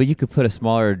 Yeah, but you could put a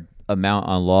smaller amount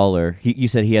on Lawler. You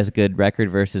said he has a good record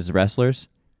versus wrestlers.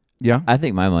 Yeah. I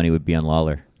think my money would be on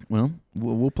Lawler. Well,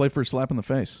 we'll play for a slap in the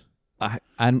face.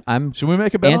 I'm Should we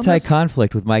make a bet on this?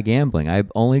 anti-conflict with my gambling. I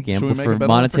only we gamble make a for bet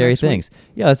on it for monetary next week? things.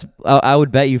 Yeah, I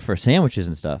would bet you for sandwiches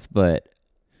and stuff, but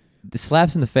the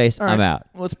slaps in the face, All right, I'm out.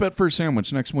 Let's bet for a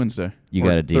sandwich next Wednesday. You Or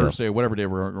got a deal. Thursday, whatever day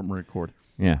we're going to record.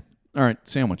 Yeah, All right,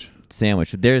 sandwich.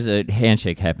 sandwich. There's a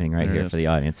handshake happening right There it here is. for the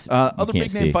audience. You Other can't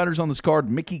big name see. fighters on this card: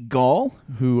 Mickey Gall,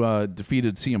 who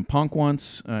defeated CM Punk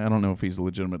once. I don't know if he's a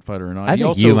legitimate fighter or not. I He think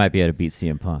also, you might be able to beat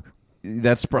CM Punk.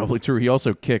 That's probably true. He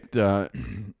also kicked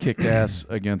ass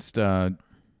against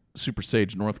Super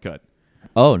Sage Northcutt.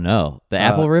 Oh no, the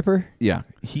Apple Ripper. Yeah,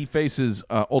 he faces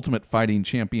Ultimate Fighting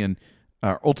champion,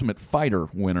 Ultimate Fighter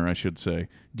winner, I should say,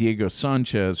 Diego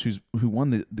Sanchez, who won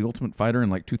the Ultimate Fighter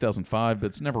in like 2005, but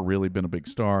it's never really been a big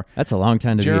star. That's a long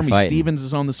time to be Jeremy fighting. Stevens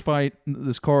is on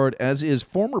this card, as is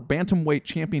former bantamweight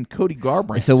champion Cody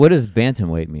Garbrandt. So what does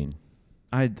bantamweight mean?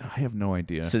 I have no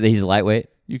idea. So he's lightweight.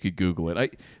 You could Google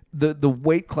it. The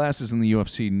weight classes in the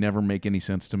UFC never make any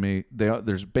sense to me.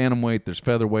 There's bantamweight, there's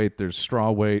featherweight, there's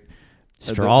strawweight.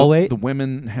 Strawweight? The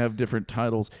women have different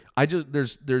titles.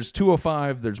 There's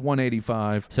 205, there's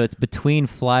 185. So it's between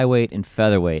flyweight and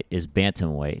featherweight is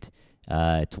bantamweight.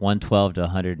 It's 112 to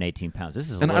 118 pounds.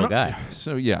 This is a little guy.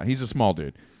 So yeah, he's a small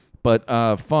dude, but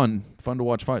fun to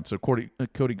watch fight. So Cody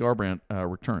Garbrandt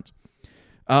returns.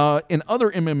 In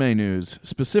other MMA news,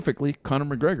 specifically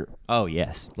Conor McGregor. Oh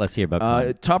yes, let's hear about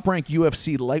Conor. Top-ranked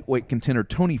UFC lightweight contender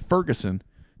Tony Ferguson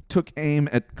took aim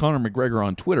at Conor McGregor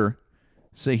on Twitter,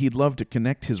 say he'd love to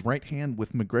connect his right hand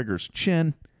with McGregor's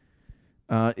chin.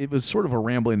 It was sort of a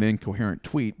rambling, incoherent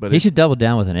tweet, but he should double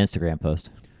down with an Instagram post.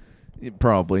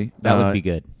 Probably. That would be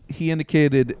good. He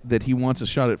indicated that he wants a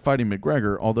shot at fighting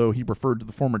McGregor, although he referred to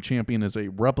the former champion as a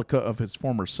replica of his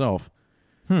former self.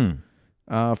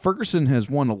 Ferguson has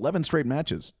won 11 straight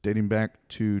matches dating back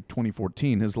to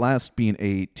 2014, his last being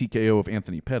a TKO of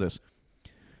Anthony Pettis.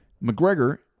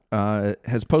 McGregor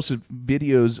has posted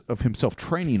videos of himself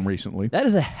training recently. That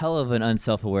is a hell of an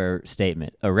unself-aware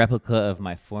statement. A replica of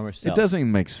my former self. It doesn't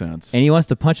even make sense. And he wants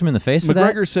to punch him in the face for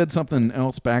that? McGregor said something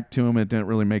else back to him. It didn't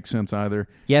really make sense either.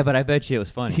 Yeah, but I bet you it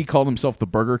was funny. He called himself the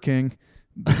Burger King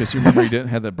because you remember he didn't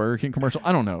have that Burger King commercial.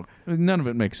 I don't know. None of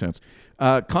it makes sense.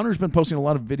 Conor's been posting a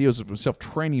lot of videos of himself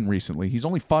training recently. He's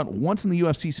only fought once in the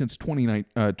UFC since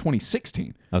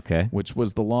 2016. Okay. Which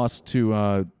was the loss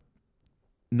to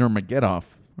Nurmagomedov,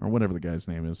 or whatever the guy's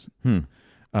name is.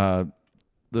 The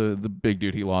big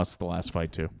dude he lost the last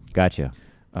fight to. Gotcha.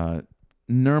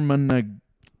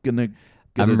 Nurmagomedov.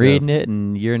 I'm reading it,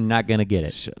 and you're not going to get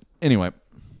it. Shit. Anyway,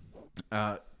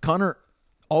 Conor,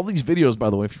 all these videos, by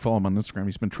the way, if you follow him on Instagram,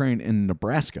 he's been trained in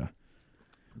Nebraska.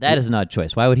 That is an odd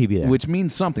choice. Why would he be there? Which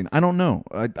means something. I don't know.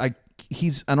 I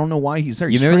don't know why he's there.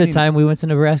 You remember the time we went to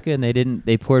Nebraska and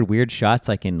they poured weird shots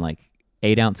like in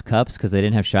 8-ounce cups because they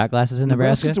didn't have shot glasses in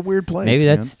Nebraska? Nebraska's a weird place. Maybe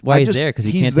that's why he's there, because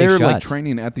he can't take shots. He's there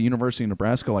training at the University of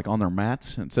Nebraska, on their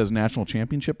mats. And it says national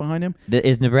championship behind him.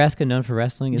 Is Nebraska known for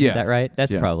wrestling? Is that right?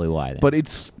 That's probably why. Then. But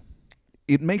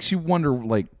it makes you wonder.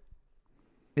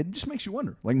 It just makes you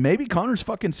wonder. Maybe Conor's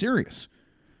fucking serious.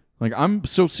 I'm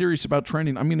so serious about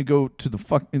training. I'm going to go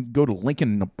to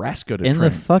Lincoln, Nebraska to train. In the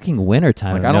fucking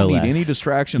wintertime. I don't need any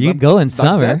distractions. You go in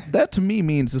summer. That to me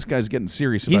means this guy's getting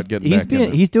serious about getting back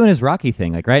in. He's doing his Rocky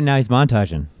thing. Right now he's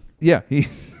montaging. Yeah,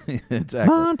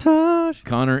 exactly. Montage.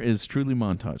 Conor is truly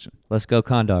montaging. Let's go,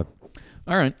 Condog.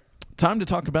 All right. Time to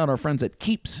talk about our friends at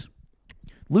Keeps.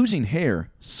 Losing hair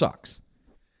sucks.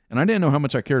 And I didn't know how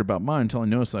much I cared about mine until I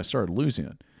noticed that I started losing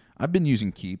it. I've been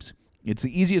using Keeps. It's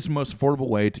the easiest and most affordable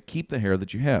way to keep the hair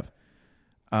that you have.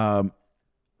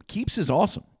 Keeps is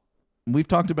awesome. We've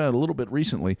talked about it a little bit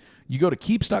recently. You go to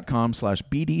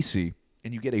keeps.com/BDC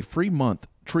and you get a free month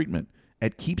treatment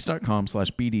at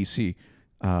keeps.com/BDC.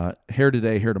 Hair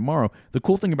today, hair tomorrow. The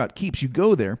cool thing about Keeps, you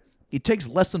go there. It takes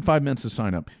less than 5 minutes to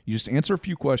sign up. You just answer a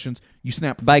few questions. You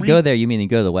snap. By go there, you mean you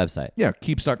go to the website? Yeah,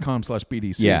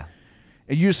 keeps.com/BDC. Yeah.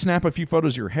 And you just snap a few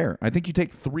photos of your hair. I think you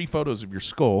take 3 photos of your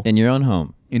skull. In your own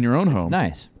home. Home.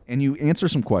 Nice. And you answer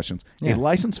some questions. Yeah. A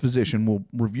licensed physician will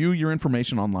review your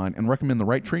information online and recommend the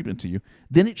right treatment to you.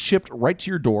 Then it's shipped right to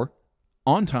your door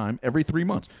on time every 3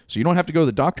 months. So you don't have to go to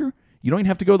the doctor. You don't even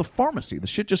have to go to the pharmacy. The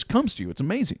shit just comes to you. It's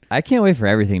amazing. I can't wait for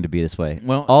everything to be this way.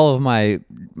 Well, all of my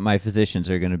physicians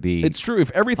are going to be It's true.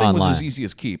 If everything online. was as easy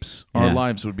as Keeps, our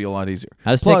lives would be a lot easier.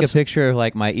 I'll just take a picture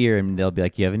of my ear and they'll be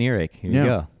like, you have an earache. Here you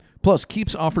go. Plus,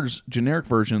 Keeps offers generic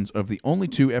versions of the only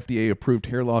 2 FDA-approved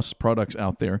hair loss products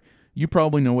out there. You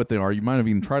probably know what they are. You might have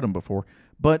even tried them before.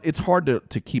 But it's hard to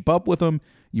keep up with them.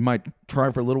 You might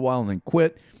try for a little while and then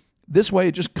quit. This way,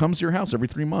 it just comes to your house every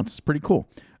 3 months. It's pretty cool.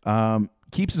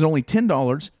 Keeps is only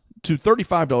 $10 to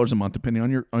 $35 a month, depending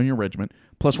on your regimen.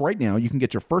 Plus, right now, you can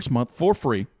get your first month for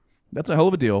free. That's a hell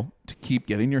of a deal to keep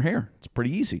getting your hair. It's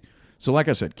pretty easy. So like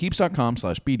I said,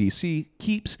 keeps.com/BDC,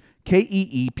 Keeps,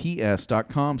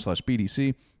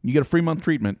 KEEPS.com/BDC. You get a free month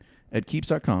treatment at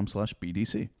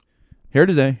keeps.com/BDC. Hair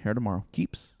today, hair tomorrow.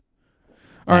 Keeps.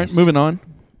 All right, moving on.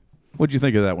 What'd you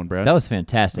think of that one, Brad? That was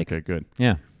fantastic. Okay, good.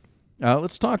 Yeah.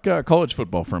 Let's talk college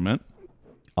football for a minute.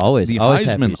 Always. The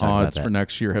Heisman odds for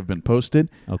next year have been posted.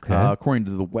 Okay. According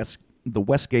to the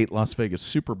Westgate Las Vegas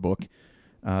Superbook.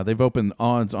 They've opened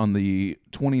odds on the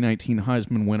 2019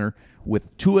 Heisman winner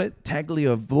with Tua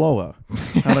Tagovailoa.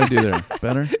 How'd I do there?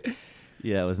 Better?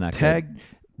 Yeah, it was not good.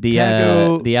 The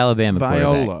Alabama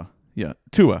quarterback. Yeah,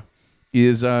 Tua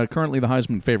is currently the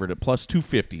Heisman favorite at plus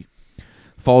 250,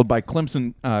 followed by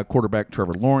Clemson quarterback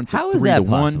Trevor Lawrence How at 3 is that to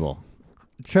 1. possible?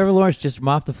 Trevor Lawrence just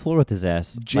mopped the floor with his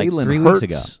ass Jalen 3 Hurts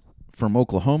weeks ago. from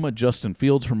Oklahoma, Justin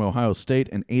Fields from Ohio State,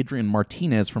 and Adrian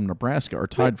Martinez from Nebraska are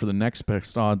tied for the next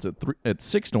best odds at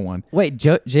 6-1. Wait,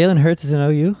 Jalen Hurts is an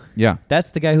OU? Yeah, That's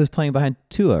the guy who's playing behind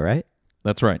Tua, right?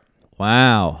 that's right.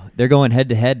 Wow. They're going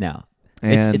head-to-head now.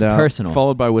 And It's personal.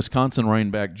 Followed by Wisconsin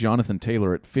running back Jonathan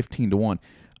Taylor at 15-1.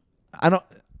 Okay,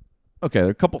 there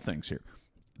are a couple things here.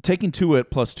 Taking Tua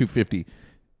at plus 250,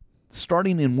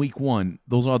 starting in week 1,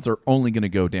 those odds are only going to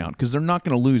go down because they're not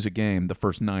going to lose a game the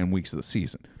first 9 weeks of the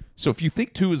season. So if you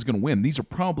think Tua is going to win, these are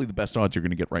probably the best odds you're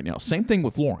going to get right now. Same thing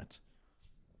with Lawrence.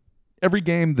 Every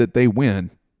game that they win,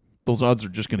 those odds are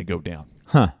just going to go down.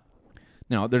 Huh.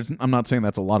 Now, I'm not saying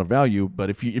that's a lot of value,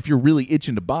 but if you're really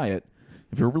itching to buy it,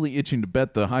 if you're really itching to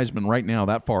bet the Heisman right now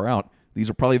that far out, these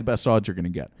are probably the best odds you're going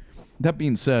to get. That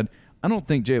being said, I don't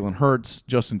think Jalen Hurts,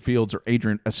 Justin Fields, or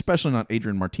especially not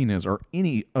Adrian Martinez, are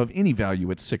any value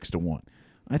at 6-1.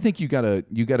 I think you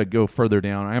gotta go further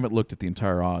down. I haven't looked at the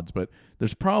entire odds, but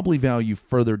there's probably value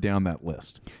further down that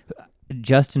list.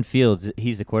 Justin Fields,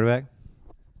 he's the quarterback,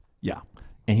 Yeah.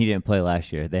 and he didn't play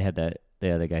last year. They had the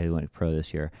other guy who went pro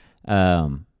this year.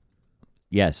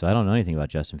 Yeah, so I don't know anything about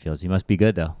Justin Fields. He must be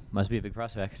good, though. Must be a big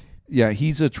prospect. Yeah,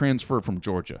 he's a transfer from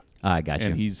Georgia. I got you.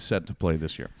 And he's set to play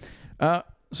this year.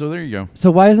 So there you go.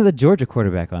 So why isn't the Georgia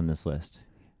quarterback on this list?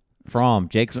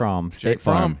 Jake Fromm, State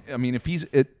Farm. I mean,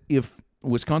 if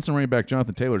Wisconsin running back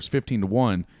Jonathan Taylor is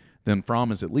 15-1, then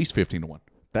Fromm is at least 15-1.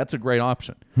 That's a great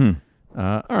option.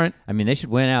 All right. I mean, they should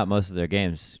win out most of their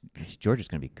games. Georgia's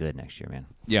going to be good next year, man.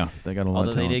 Yeah, they got a lot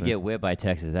Although of they talent did there. get whipped by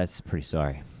Texas, that's pretty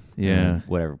sorry. Yeah.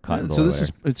 Whatever. Cotton Bowl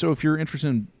So or so if you're interested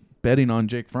in betting on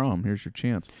Jake Fromm, here's your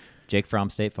chance. Jake Fromm,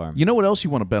 State Farm. You know what else you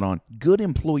want to bet on? Good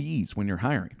employees when you're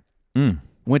hiring.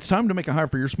 When it's time to make a hire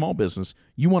for your small business,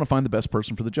 you want to find the best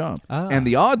person for the job. And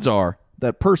the odds are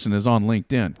that person is on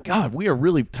LinkedIn. God, we are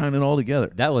really tying it all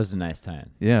together. That was a nice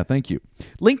time. Yeah, thank you.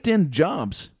 LinkedIn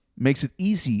Jobs makes it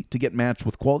easy to get matched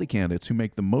with quality candidates who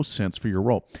make the most sense for your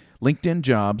role. LinkedIn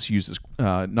Jobs uses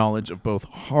knowledge of both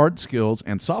hard skills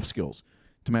and soft skills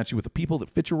to match you with the people that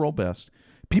fit your role best.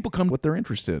 People come to what they're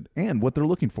interested in and what they're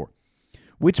looking for,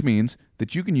 which means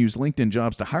that you can use LinkedIn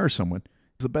Jobs to hire someone.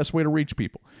 Is the best way to reach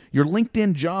people. Your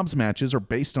LinkedIn Jobs matches are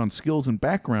based on skills and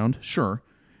background, sure,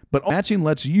 but matching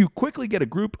lets you quickly get a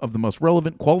group of the most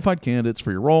relevant, qualified candidates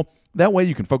for your role. That way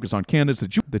you can focus on candidates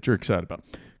that you're excited about.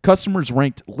 Customers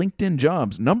ranked LinkedIn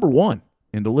Jobs #1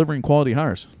 in delivering quality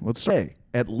hires. Let's start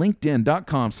at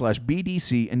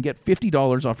linkedin.com/BDC and get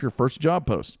 $50 off your first job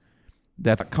post.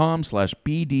 That's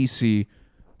 .com/BDC.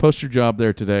 Post your job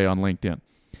there today on LinkedIn.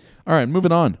 All right,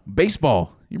 moving on.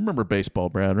 Baseball. You remember baseball,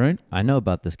 Brad, right? I know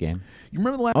about this game. You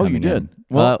remember the last? Oh, you did.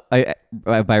 Well,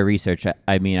 by research,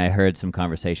 I mean I heard some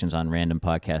conversations on random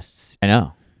podcasts. I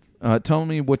know. Tell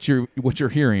me what you're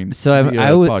hearing. So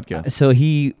podcast. So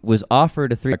he was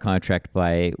offered a 3-year contract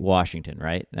by Washington,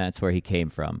 right? That's where he came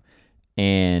from,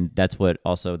 and that's what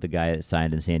also the guy that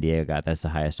signed in San Diego got. That's the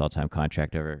highest all-time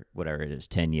contract over whatever it is,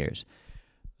 10 years.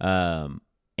 And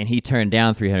he turned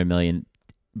down $300 million.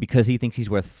 Because he thinks he's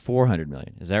worth $400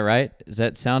 million. Is that right? Does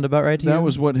that sound about right to you? That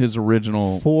was what his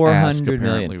original ask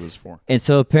apparently was for. And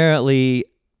so apparently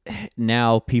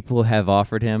now people have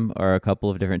offered him, or a couple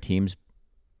of different teams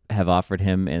have offered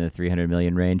him in the $300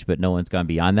 million range, but no one's gone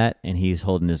beyond that, and he's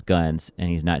holding his guns, and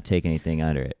he's not taking anything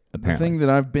under it, apparently. The thing that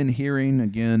I've been hearing,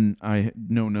 again, I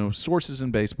know no sources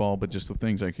in baseball, but just the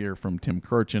things I hear from Tim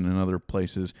Kurchin and other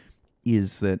places,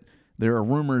 is that there are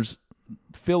rumors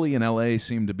Philly and LA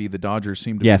seem to be the Dodgers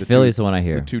seem to be the Philly's the one I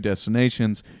hear. The two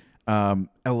destinations.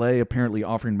 LA apparently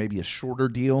offering maybe a shorter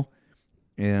deal,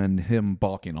 and him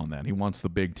balking on that. He wants the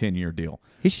big 10-year deal.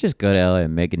 He should just go to LA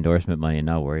and make endorsement money and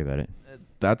not worry about it.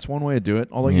 That's one way to do it.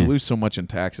 Although you lose so much in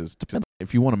taxes.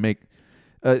 If you want to make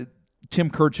Tim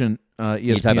Kurchin, ESPN.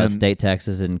 You talk about state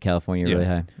taxes in California really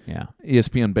high. Yeah.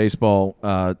 ESPN baseball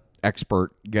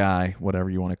expert guy, whatever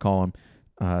you want to call him,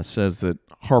 says that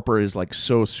Harper is like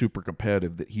so super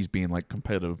competitive that he's being like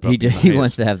competitive. He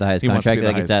wants to have the highest contract.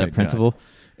 Like it's out of principle.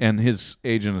 And his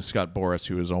agent is Scott Boras,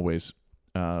 who is always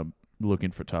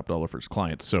looking for top dollar for his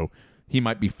clients. So he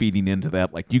might be feeding into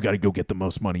that. Like, you got to go get the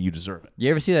most money. You deserve it. You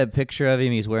ever see that picture of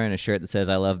him? He's wearing a shirt that says,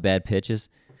 "I love bad pitches."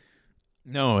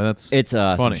 No, it's an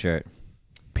awesome funny. Shirt.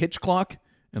 Pitch clock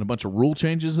and a bunch of rule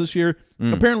changes this year.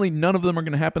 Apparently, none of them are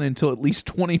going to happen until at least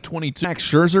 2022. Max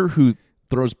Scherzer, who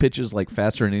throws pitches like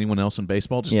faster than anyone else in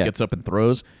baseball, just gets up and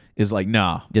throws, is like,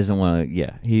 nah. Doesn't want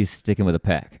to, he's sticking with a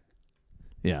pack.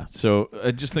 Yeah, so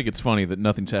I just think it's funny that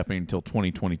nothing's happening until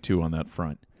 2022 on that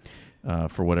front,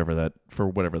 for whatever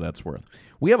that's worth.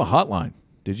 We have a hotline.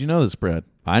 Did you know this, Brad?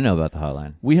 I know about the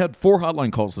hotline. We had 4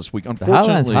 hotline calls this week. The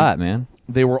Unfortunately, hotline's hot, man.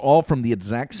 They were all from the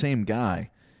exact same guy,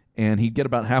 and he'd get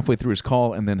about halfway through his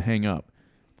call and then hang up.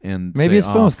 And Maybe say, his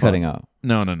phone's fuck." cutting out.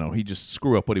 No. He'd just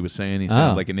screw up what he was saying. He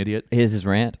sounded like an idiot. Here's his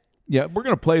rant. Yeah, we're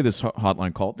going to play this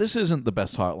hotline call. This isn't the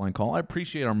best hotline call. I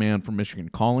appreciate our man from Michigan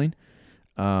calling.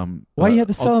 Why do you have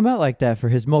to sell him out like that for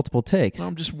his multiple takes?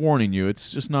 I'm just warning you.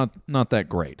 It's just not that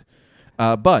great.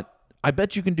 But I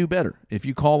bet you can do better if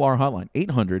you call our hotline,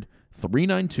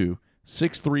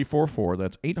 800-392-6344.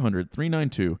 That's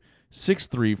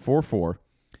 800-392-6344.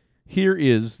 Here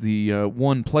is the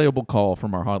one playable call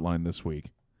from our hotline this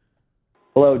week.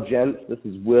 Hello, gents. This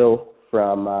is Will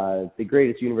from the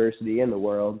greatest university in the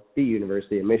world, the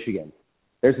University of Michigan.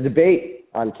 There's a debate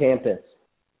on campus.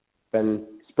 Been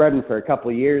spreading for a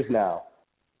couple of years now,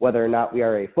 whether or not we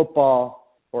are a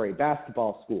football or a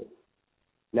basketball school.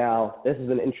 Now, this is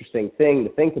an interesting thing to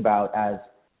think about, as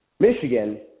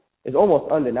Michigan is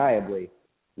almost undeniably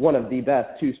one of the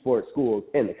best two-sport schools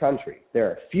in the country. There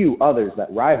are few others that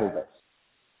rival this.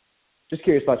 Just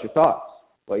curious about your thoughts.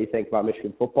 What you think about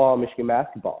Michigan football, Michigan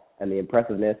basketball, and the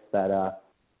impressiveness that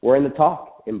we're in the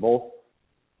talk in both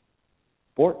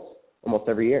sports almost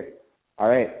every year. All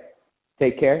right.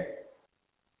 Take care.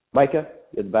 Micah,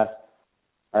 you're the best.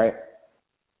 All right.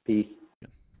 Peace.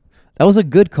 That was a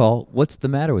good call. What's the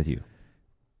matter with you?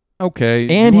 Okay.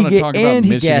 And you talk about he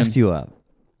Michigan? gassed you up.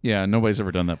 Yeah, nobody's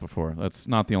ever done that before. That's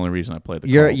not the only reason I played the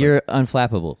call. You're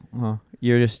unflappable.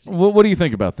 You're just. What do you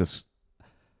think about this?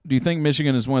 Do you think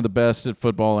Michigan is one of the best at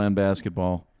football and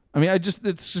basketball? I mean,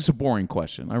 it's just a boring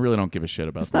question. I really don't give a shit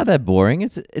about It's not that boring.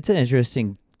 It's an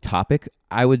interesting topic.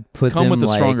 I would put Come them with a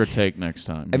like, stronger take next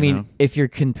time. I mean, know? if you're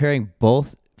comparing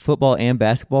both football and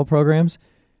basketball programs,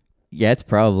 yeah, it's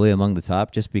probably among the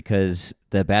top just because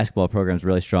the basketball program is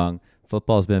really strong.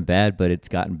 Football's been bad, but it's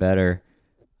gotten better.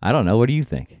 I don't know. What do you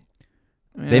think?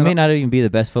 I mean, They may not even be the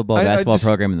best football basketball just-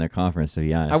 program in their conference, to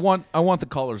be honest. I want the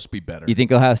callers to be better. You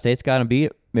think Ohio State's got to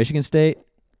beat Michigan State?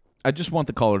 I just want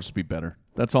the callers to be better.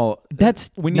 That's all. That's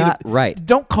not right.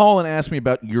 Don't call and ask me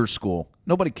about your school.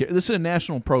 Nobody cares. This is a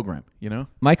national program, you know?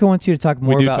 Michael wants you to talk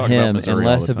more do about talk about him Missouri and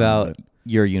all less the time, about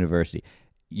your university.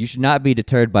 You should not be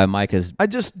deterred by Micah's I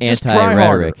just try harder.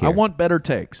 anti-rhetoric here. I want better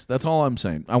takes. That's all I'm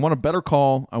saying. I want a better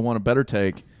call. I want a better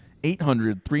take.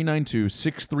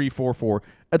 800-392-6344.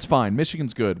 That's fine.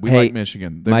 Michigan's good. We Hey, like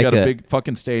Michigan. They've got a Micah. big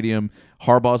fucking stadium.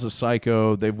 Harbaugh's a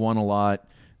psycho. They've won a lot.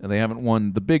 And they haven't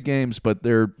won the big games, but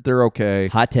they're okay.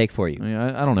 Hot take for you. I mean,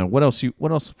 I don't know. What else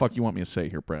the fuck you want me to say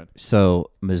here, Brad?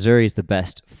 So Missouri is the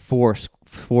best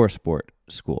four-sport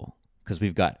school because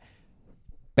we've got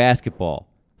basketball,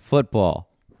 football,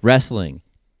 wrestling,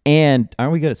 and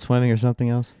aren't we good at swimming or something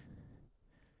else?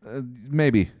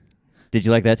 Maybe. Did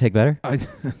you like that take better? I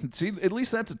see. At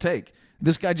least that's a take.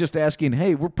 This guy just asking,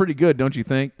 "Hey, we're pretty good, don't you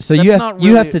think?" So That's you have not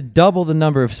you have really- to double the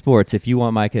number of sports if you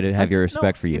want Micah to have your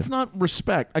respect for you. It's not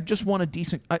respect. I just want a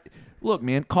decent. Look,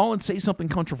 man, call and say something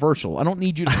controversial. I don't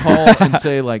need you to call and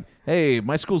say like, "Hey,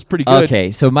 my school's pretty good."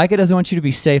 Okay, so Micah doesn't want you to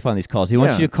be safe on these calls. He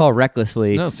wants Yeah. you to call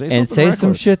recklessly No, say and something say some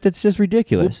reckless. shit that's just We'll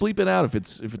ridiculous. bleep it out if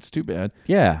it's too bad.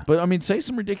 Yeah. But I mean, say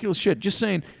some ridiculous shit. Just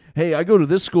saying, "Hey, I go to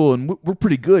this school and we're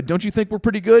pretty good. Don't you think we're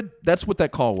pretty good?" That's what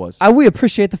that call was. We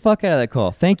appreciate the fuck out of that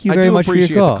call. Thank you I very do much for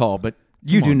appreciate your call. the call, but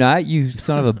You come do on. not, you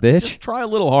son of a bitch. Just try a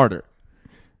little harder.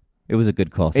 It was a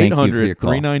good call. Thank you for your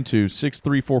call.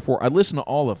 800-392-6344. I listen to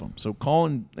all of them, so call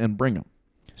and bring them.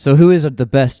 So who is the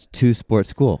best two-sport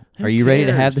school? Who Are you ready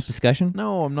to have cares? this discussion?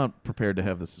 No, I'm not prepared to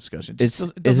have this discussion. Is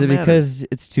it doesn't matter. because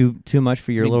it's too much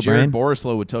for your I mean, little Jared brain?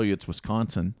 Borislow would tell you it's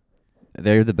Wisconsin.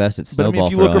 They're the best at But I snowball mean,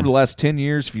 if you look throwing. over the last 10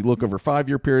 years, if you look over a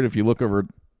 5-year period, if you look over,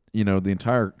 the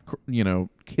entire,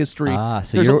 history. So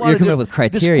there's a you're lot of coming up with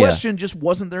criteria. This question just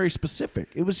wasn't very specific.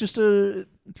 It was just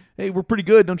hey, we're pretty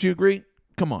good. Don't you agree?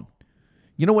 Come on.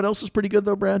 You know what else is pretty good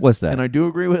though, Brad? What's that? And I do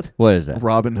agree with? What is that?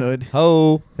 Robinhood.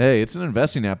 Oh, Hey, it's an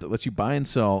investing app that lets you buy and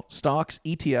sell stocks,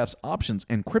 ETFs, options,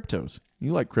 and cryptos.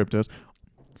 You like cryptos.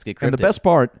 let's get And the cryptic. best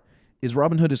part is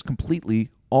Robinhood is completely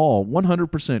all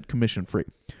 100% commission free.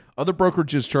 Other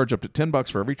brokerages charge up to $10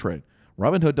 for every trade.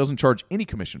 Robinhood doesn't charge any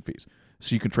commission fees,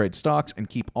 so you can trade stocks and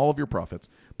keep all of your profits.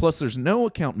 Plus, there's no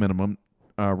account minimum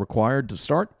required to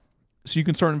start, so you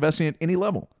can start investing at any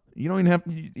level. You don't even have,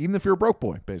 even if you're a broke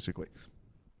boy, basically.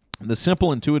 The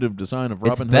simple, intuitive design of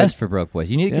Robinhood. It's best for broke boys.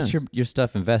 You need to Yeah. get your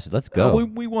stuff invested. Let's go.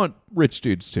 We want rich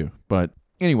dudes too, but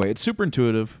anyway, it's super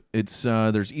intuitive. It's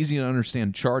there's easy to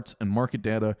understand charts and market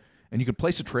data, and you can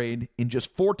place a trade in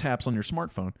just 4 taps on your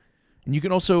smartphone. And you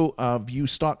can also view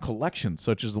stock collections,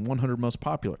 such as the 100 most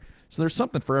popular. So there's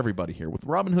something for everybody here. With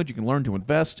Robinhood, you can learn to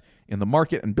invest in the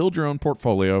market and build your own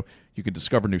portfolio. You can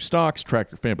discover new stocks, track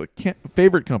your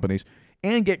favorite companies,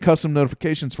 and get custom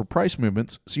notifications for price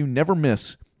movements so you never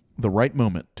miss the right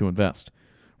moment to invest.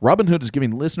 Robinhood is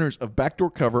giving listeners of Backdoor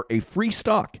Cover a free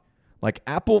stock like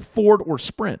Apple, Ford, or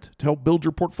Sprint to help build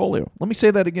your portfolio. Let me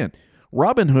say that again.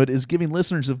 Robinhood is giving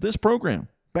listeners of this program,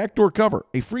 Backdoor Cover,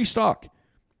 a free stock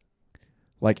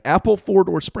like Apple, Ford,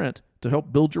 or Sprint to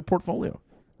help build your portfolio.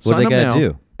 What Sign they up gotta now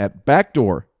do? at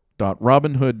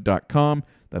backdoor.robinhood.com.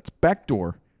 That's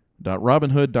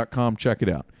backdoor.robinhood.com. Check it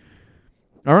out.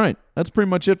 All right, that's pretty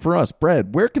much it for us.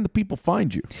 Brad, where can the people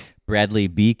find you? Bradley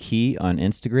B. Key on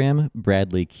Instagram,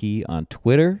 Bradley Key on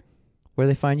Twitter. Where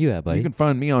they find you at, buddy? You can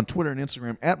find me on Twitter and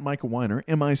Instagram at Micah Weiner,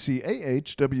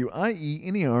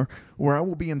 MICAHWIENER, where I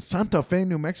will be in Santa Fe,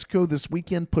 New Mexico this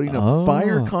weekend putting up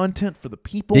fire content for the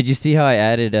people. Did you see how I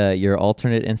added your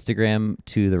alternate Instagram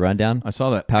to the rundown? I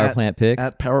saw that. Power Plant Picks?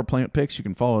 At Power Plant Picks. You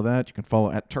can follow that. You can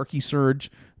follow at Turkey Surge.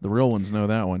 The real ones know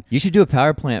that one. You should do a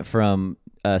power plant from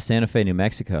Santa Fe, New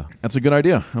Mexico. That's a good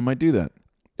idea. I might do that.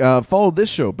 Follow this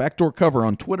show, Backdoor Cover,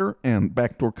 on Twitter and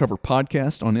Backdoor Cover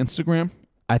Podcast on Instagram.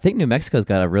 I think New Mexico's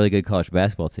got a really good college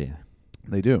basketball team.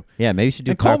 They do. Yeah, maybe you should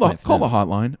do And power call plant for the them.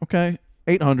 hotline, okay?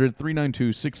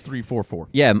 800-392-6344.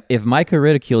 Yeah, if Micah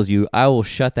ridicules you, I will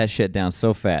shut that shit down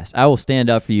so fast. I will stand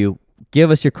up for you.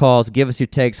 Give us your calls. Give us your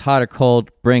takes, hot or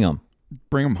cold. Bring them.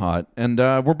 Bring them hot. And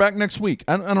we're back next week.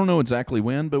 I don't know exactly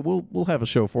when, but we'll have a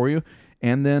show for you.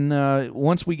 And then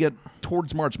once we get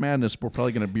towards March Madness, we're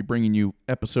probably going to be bringing you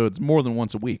episodes more than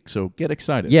once a week. So get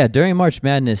excited. Yeah, during March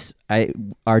Madness,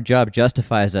 our job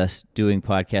justifies us doing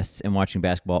podcasts and watching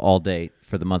basketball all day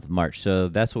for the month of March. So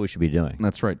that's what we should be doing.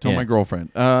 That's right. Tell Yeah. my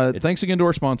girlfriend. Thanks again to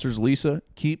our sponsors, Lisa,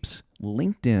 Keeps,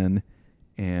 LinkedIn,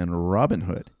 and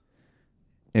Robinhood.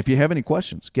 If you have any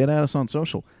questions, get at us on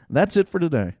social. That's it for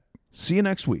today. See you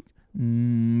next week.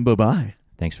 Bye-bye.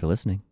 Thanks for listening.